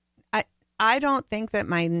 I don't think that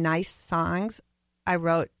my nice songs I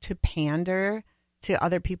wrote to pander to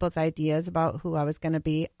other people's ideas about who I was going to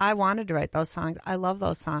be. I wanted to write those songs. I love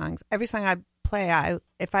those songs. Every song I play,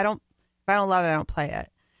 if I don't love it, I don't play it.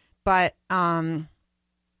 But I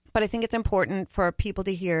think it's important for people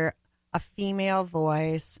to hear a female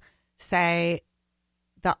voice say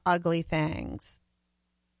the ugly things.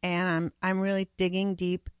 And I'm really digging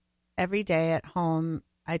deep every day at home.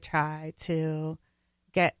 I try to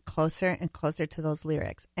get closer and closer to those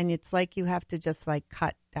lyrics. And it's like you have to just like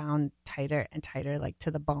cut down tighter and tighter, like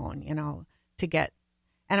to the bone, to get.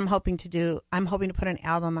 And I'm hoping to put an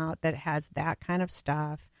album out that has that kind of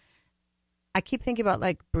stuff. I keep thinking about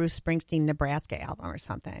like Bruce Springsteen Nebraska album or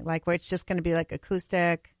something, like where it's just going to be like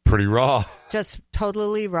acoustic. Pretty raw. Just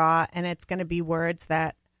totally raw. And it's going to be words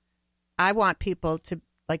that I want people to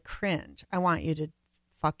like cringe. I want you to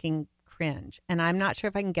fucking cringe. And I'm not sure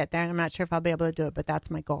if I can get there, and I'm not sure if I'll be able to do it, but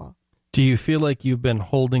that's my goal. Do you feel like you've been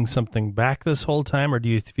holding something back this whole time, or do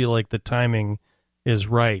you feel like the timing is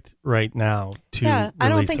right now to I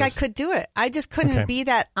don't think this? I could do it. I just couldn't be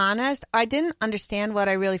that honest. I didn't understand what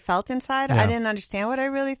I really felt inside. I didn't understand what I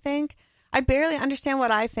really think. I barely understand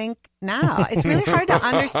what I think now. It's really hard to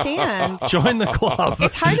understand. Join the club.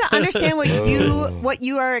 It's hard to understand what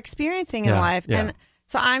you are experiencing in life. Yeah. And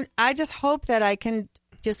so I just hope that I can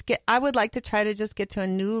I would like to try to just get to a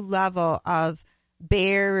new level of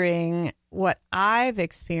bearing what I've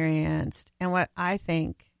experienced and what I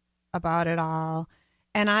think about it all,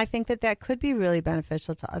 And I think that could be really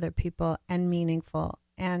beneficial to other people and meaningful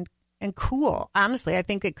and cool. Honestly, I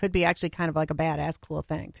think it could be actually kind of like a badass cool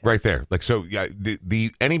thing too. Right there. Like, so yeah,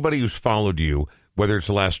 the anybody who's followed you, whether it's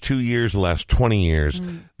the last 2 years, the last 20 years,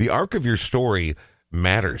 the arc of your story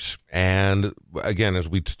matters. And again, as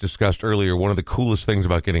we discussed earlier, one of the coolest things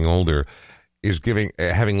about getting older is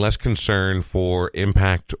having less concern for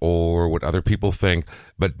impact or what other people think,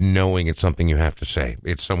 but knowing it's something you have to say.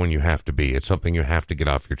 It's someone you have to be. It's something you have to get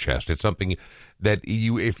off your chest. It's something that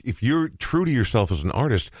if you're true to yourself as an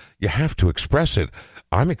artist, you have to express it.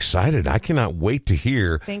 I'm excited. I cannot wait to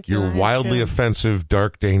hear your wildly offensive,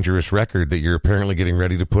 dark, dangerous record that you're apparently getting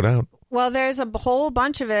ready to put out. Well, there's a whole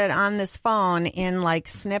bunch of it on this phone in like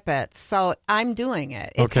snippets. So I'm doing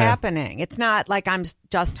it. It's happening. It's not like I'm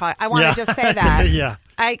just talking. I want to just say that. Yeah.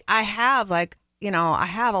 I have I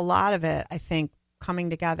have a lot of it, I think, coming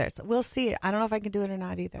together. So we'll see. I don't know if I can do it or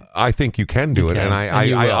not either. I think you can do it. can. And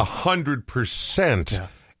I 100%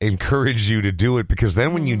 encourage you to do it, because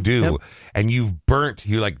then when you do and you're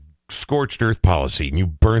like scorched earth policy and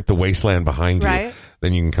you've burnt the wasteland behind you,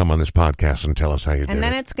 then you can come on this podcast and tell us how you did it. And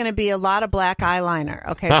then it's going to be a lot of black eyeliner.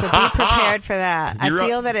 Okay, so be prepared for that. I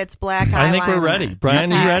feel that it's black eyeliner. I think we're ready. Brian,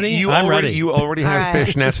 you ready? I'm ready. You already have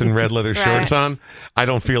fishnets and red leather shorts on. I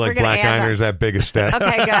don't feel like black eyeliner is that big a step.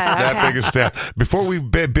 Okay, good. That big a step. Before we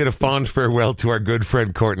bid a fond farewell to our good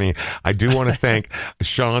friend Courtney, I do want to thank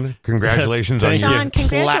Sean. Congratulations on your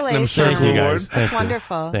Platinum Circle Award. That's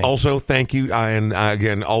wonderful. Thanks. Also, thank you, and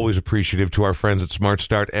again, always appreciative to our friends at Smart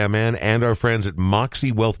Start MN and our friends at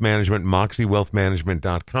Moxie Wealth Management,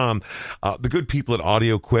 MoxieWealthManagement.com. The good people at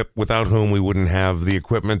AudioQuip, without whom we wouldn't have the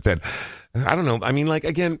equipment that, I don't know, I mean, like,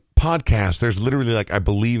 again, podcasts, there's literally, like, I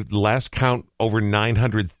believe, last count, over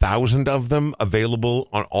 900,000 of them available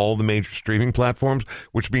on all the major streaming platforms,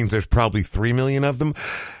 which means there's probably 3 million of them.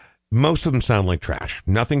 Most of them sound like trash.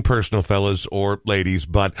 Nothing personal, fellas or ladies,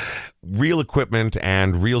 but real equipment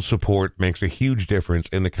and real support makes a huge difference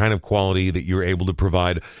in the kind of quality that you're able to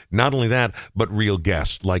provide. Not only that, but real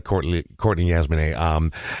guests like Courtney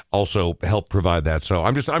Yasmin also help provide that. So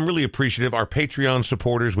I'm really appreciative. Our Patreon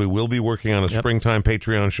supporters, we will be working on a springtime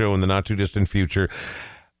Patreon show in the not too distant future.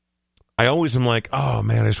 I always am like, oh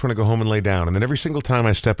man, I just want to go home and lay down. And then every single time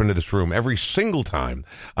I step into this room, every single time,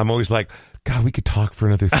 I'm always like, God, we could talk for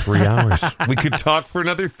another 3 hours. We could talk for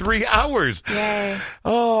another 3 hours. Yay.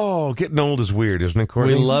 Oh, getting old is weird, isn't it,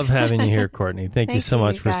 Courtney? We love having you here, Courtney. Thank you so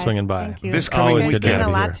much for swinging by. Thank you. This coming It's weekend, mean a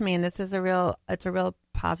lot to me, and this is a real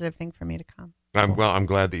positive thing for me to come. I'm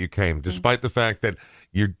glad that you came, despite the fact that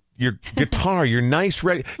your guitar, your nice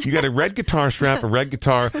red, you got a red guitar strap, a red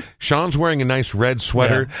guitar. Sean's wearing a nice red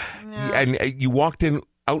sweater, and you walked in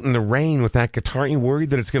out in the rain with that guitar. You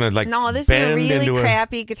worried that it's going to like no, this bend is a really into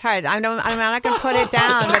crappy guitar. I'm not going to put it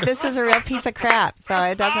down, but this is a real piece of crap, so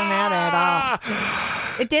it doesn't matter at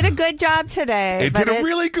all. It did a good job today. It did a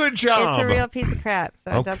really good job. It's a real piece of crap,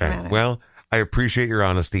 so it doesn't matter. Well, I appreciate your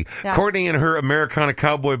honesty. Yeah. Courtney and her Americana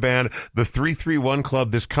Cowboy Band, the 331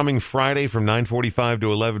 Club, this coming Friday from 9:45 to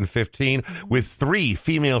 11:15 with 3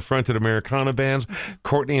 female-fronted Americana bands.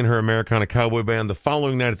 Courtney and her Americana Cowboy Band. The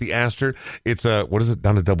following night at the Astor, it's a, what is it?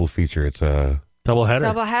 Not a double feature. It's a...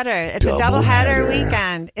 Doubleheader. It's a doubleheader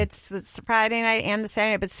weekend. It's the Friday night and the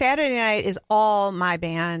Saturday night. But Saturday night is all my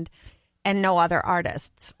band and no other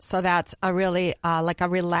artists. So that's a really like a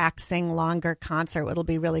relaxing, longer concert. It'll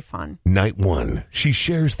be really fun. Night 1, she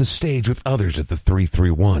shares the stage with others at the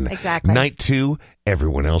 331. Exactly. Night 2,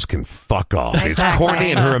 everyone else can fuck off. Exactly. It's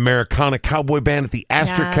Courtney and her Americana Cowboy Band at the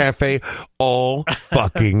Astor Cafe all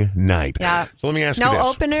fucking night. Yeah. So let me ask you this. this. No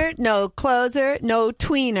opener, no closer, no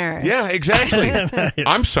tweener. Yeah, exactly.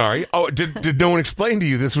 I'm sorry. Oh, did no one explain to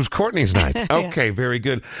you this was Courtney's night? Okay, very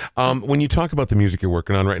good. When you talk about the music you're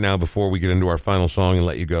working on right now, before we get into our final song and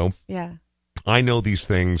let you go, I know these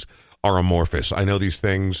things are amorphous. I know these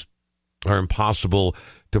things are impossible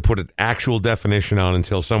to put an actual definition on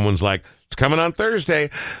until someone's like, it's coming on Thursday.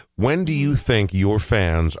 When do you think your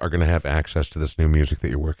fans are going to have access to this new music that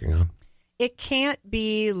you're working on? It can't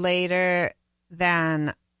be later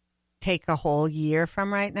than take a whole year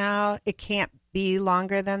from right now. It can't be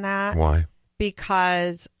longer than that. Why?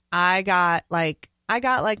 Because I got like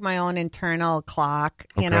my own internal clock,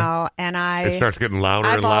 you know, and it starts getting louder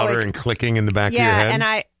and louder and clicking in the back of your head.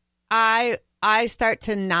 And I start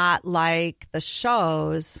to not like the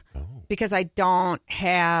shows because I don't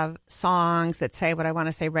have songs that say what I want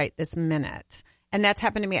to say right this minute. And that's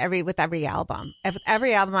happened to me with every album.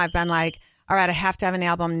 Every album I've been like, all right, I have to have an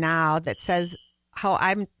album now that says how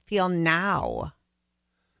I feel now.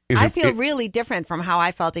 I feel really different from how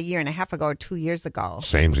I felt a year and a half ago or 2 years ago.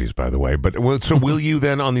 Samesies, by the way. But so will you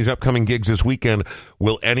then on these upcoming gigs this weekend?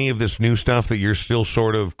 Will any of this new stuff that you're still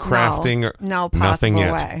sort of crafting? No nothing possible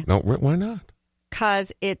yet. way. No, why not?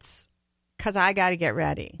 Because I got to get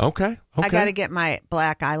ready. Okay. I got to get my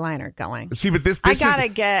black eyeliner going. See, but this I gotta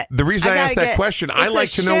is get the reason I asked that question. I like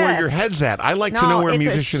to know where your head's at. I like to know where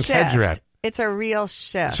musicians' heads are at. It's a real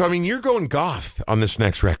shift. So I mean, you're going goth on this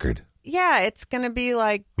next record. Yeah, it's going to be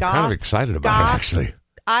like goth. I'm kind of excited about it, actually.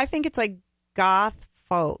 I think it's like goth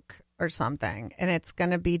folk or something, and it's going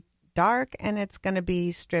to be dark and it's going to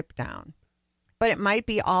be stripped down, but it might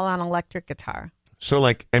be all on electric guitar. So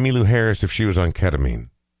like Emmylou Harris if she was on ketamine.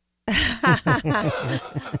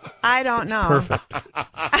 I don't know. Perfect.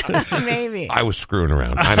 Maybe. I was screwing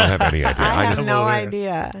around. I don't have any idea. I have no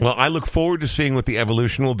idea. Well, I look forward to seeing what the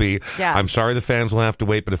evolution will be. Yeah. I'm sorry the fans will have to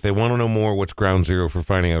wait, but if they want to know more, what's ground zero for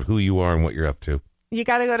finding out who you are and what you're up to? You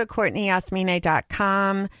got to go to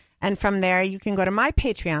CourtneyYasmine.com, and from there you can go to my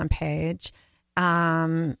Patreon page,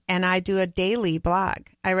 and I do a daily blog.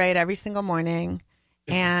 I write every single morning,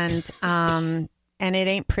 and it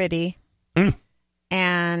ain't pretty.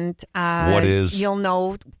 And what is? You'll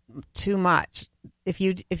know too much. If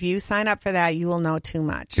you sign up for that, you will know too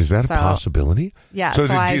much. Is that a possibility? Yeah. So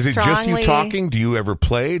I is it just you talking? Do you ever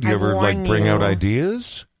play? Do you ever like bring out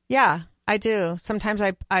ideas? Yeah, I do. Sometimes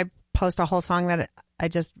I post a whole song that I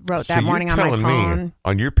just wrote that morning on my telling phone. Me,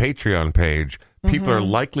 on your Patreon page, people are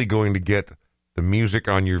likely going to get the music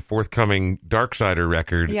on your forthcoming Darksider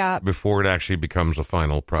record before it actually becomes a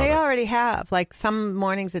final product. They already have. Like some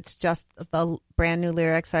mornings it's just the brand new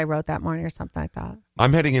lyrics I wrote that morning or something like that.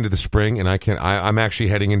 I'm heading into the spring, and I'm actually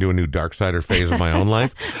heading into a new Darksider phase of my own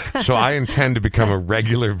life. So I intend to become a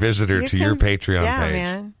regular visitor to your Patreon page.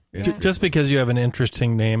 Man. Yeah. Just because you have an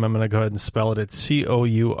interesting name, I'm going to go ahead and spell it. It's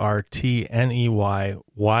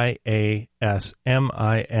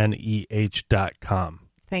CourtneyYasmineh.com.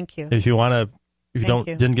 Thank you. If you want to, if you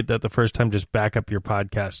didn't get that the first time, just back up your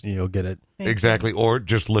podcast and you'll get it. Exactly. Or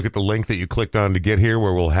just look at the link that you clicked on to get here,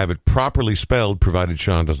 where we'll have it properly spelled, provided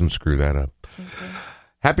Sean doesn't screw that up.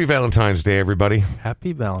 Happy Valentine's Day, everybody.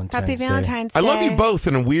 Happy Valentine's Day. I love you both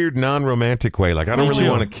in a weird, non-romantic way. Like, I don't really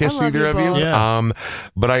want to kiss either of you. Yeah.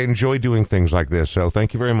 But I enjoy doing things like this. So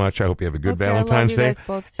thank you very much. I hope you have a good Valentine's Day.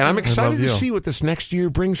 And I'm excited to see what this next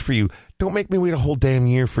year brings for you. Don't make me wait a whole damn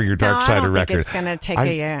year for your Darksider record. I think it's going to take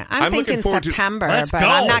a year. I'm thinking September, but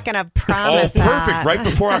I'm not going to promise that. Perfect. Right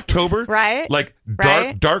before October. Right? Like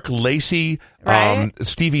dark, lacy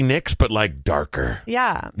Stevie Nicks, but like darker.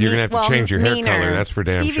 Yeah. You're going to have to change your hair color. That's for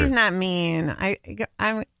damn sure. Stevie's not mean.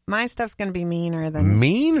 My stuff's going to be meaner than...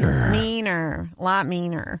 Meaner. A lot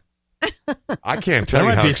meaner. I can't tell you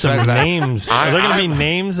how might be some names. Are there going to be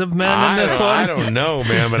names of men in this one? I don't know,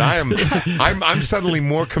 man, but I'm suddenly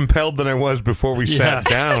more compelled than I was before we sat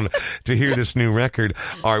down to hear this new record.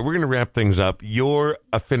 All right, we're going to wrap things up. Your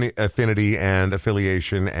affinity and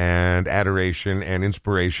affiliation and adoration and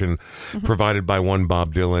inspiration provided by one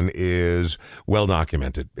Bob Dylan is well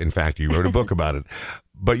documented. In fact, you wrote a book about it.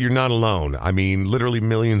 But you're not alone. I mean, literally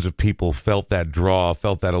millions of people felt that draw,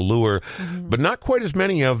 felt that allure, but not quite as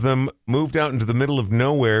many of them moved out into the middle of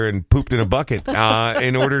nowhere and pooped in a bucket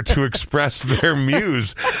in order to express their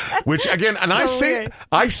muse. Which, again, and I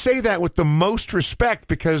say that with the most respect,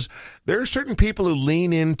 because there are certain people who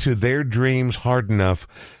lean into their dreams hard enough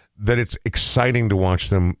that it's exciting to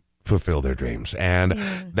watch them fulfill their dreams. And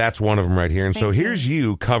that's one of them right here. And so here's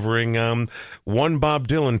you covering one Bob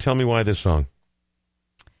Dylan. Tell me why this song.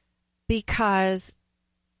 Because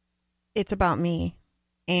it's about me,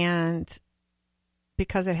 and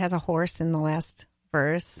because it has a horse in the last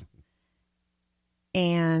verse,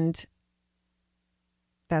 and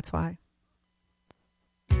that's why.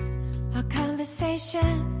 Our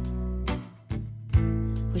conversation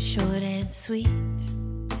was short and sweet.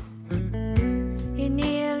 You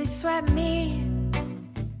nearly swept me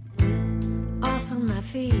off of my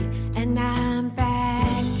feet, and I'm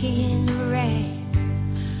back in the rain.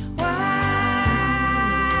 Why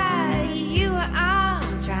you were on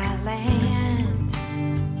dry land?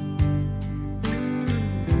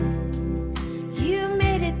 You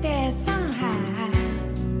made it there somehow.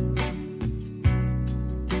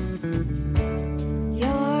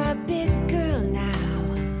 You're a big girl now.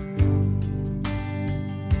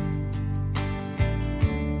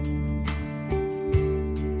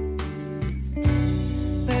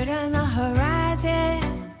 Bird on the horizon.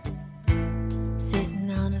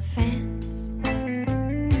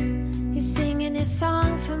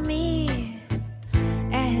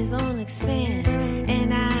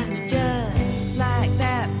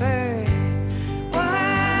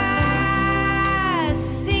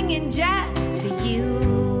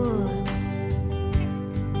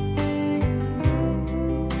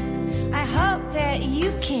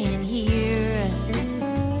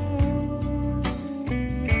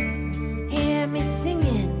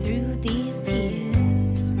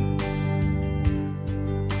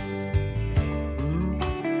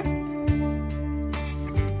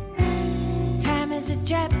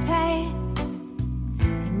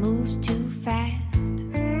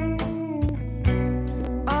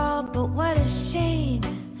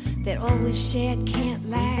 that always shared can't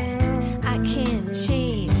last. I can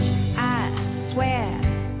change, I swear.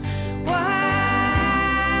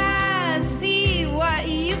 Why see what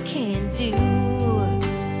you can do?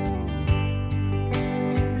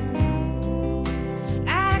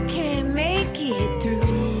 I can make it through.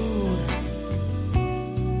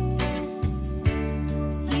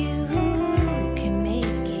 You can make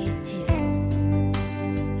it too.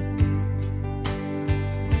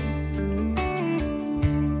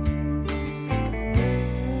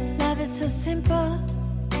 Love is so simple.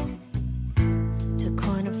 To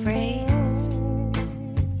coin a phrase,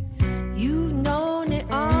 you've known it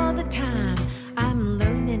all the time. I'm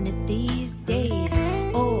learning it these days.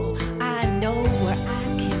 Oh, I know where I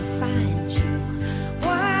can find you.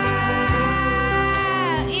 Why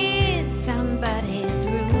in somebody's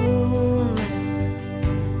room?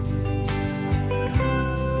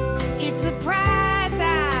 It's the price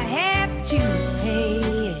I have to pay.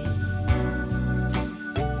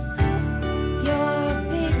 You're a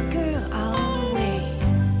big girl all the way.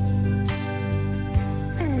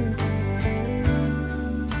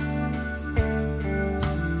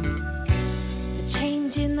 The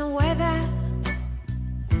change in the weather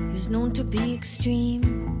is known to be extreme.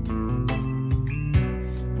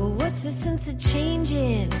 But what's the sense of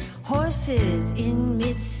changing horses in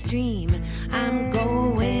midstream? I'm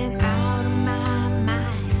going out of my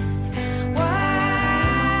mind.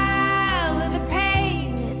 Why with the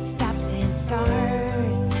pain that stops and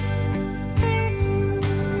starts?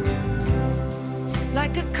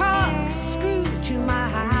 Like a car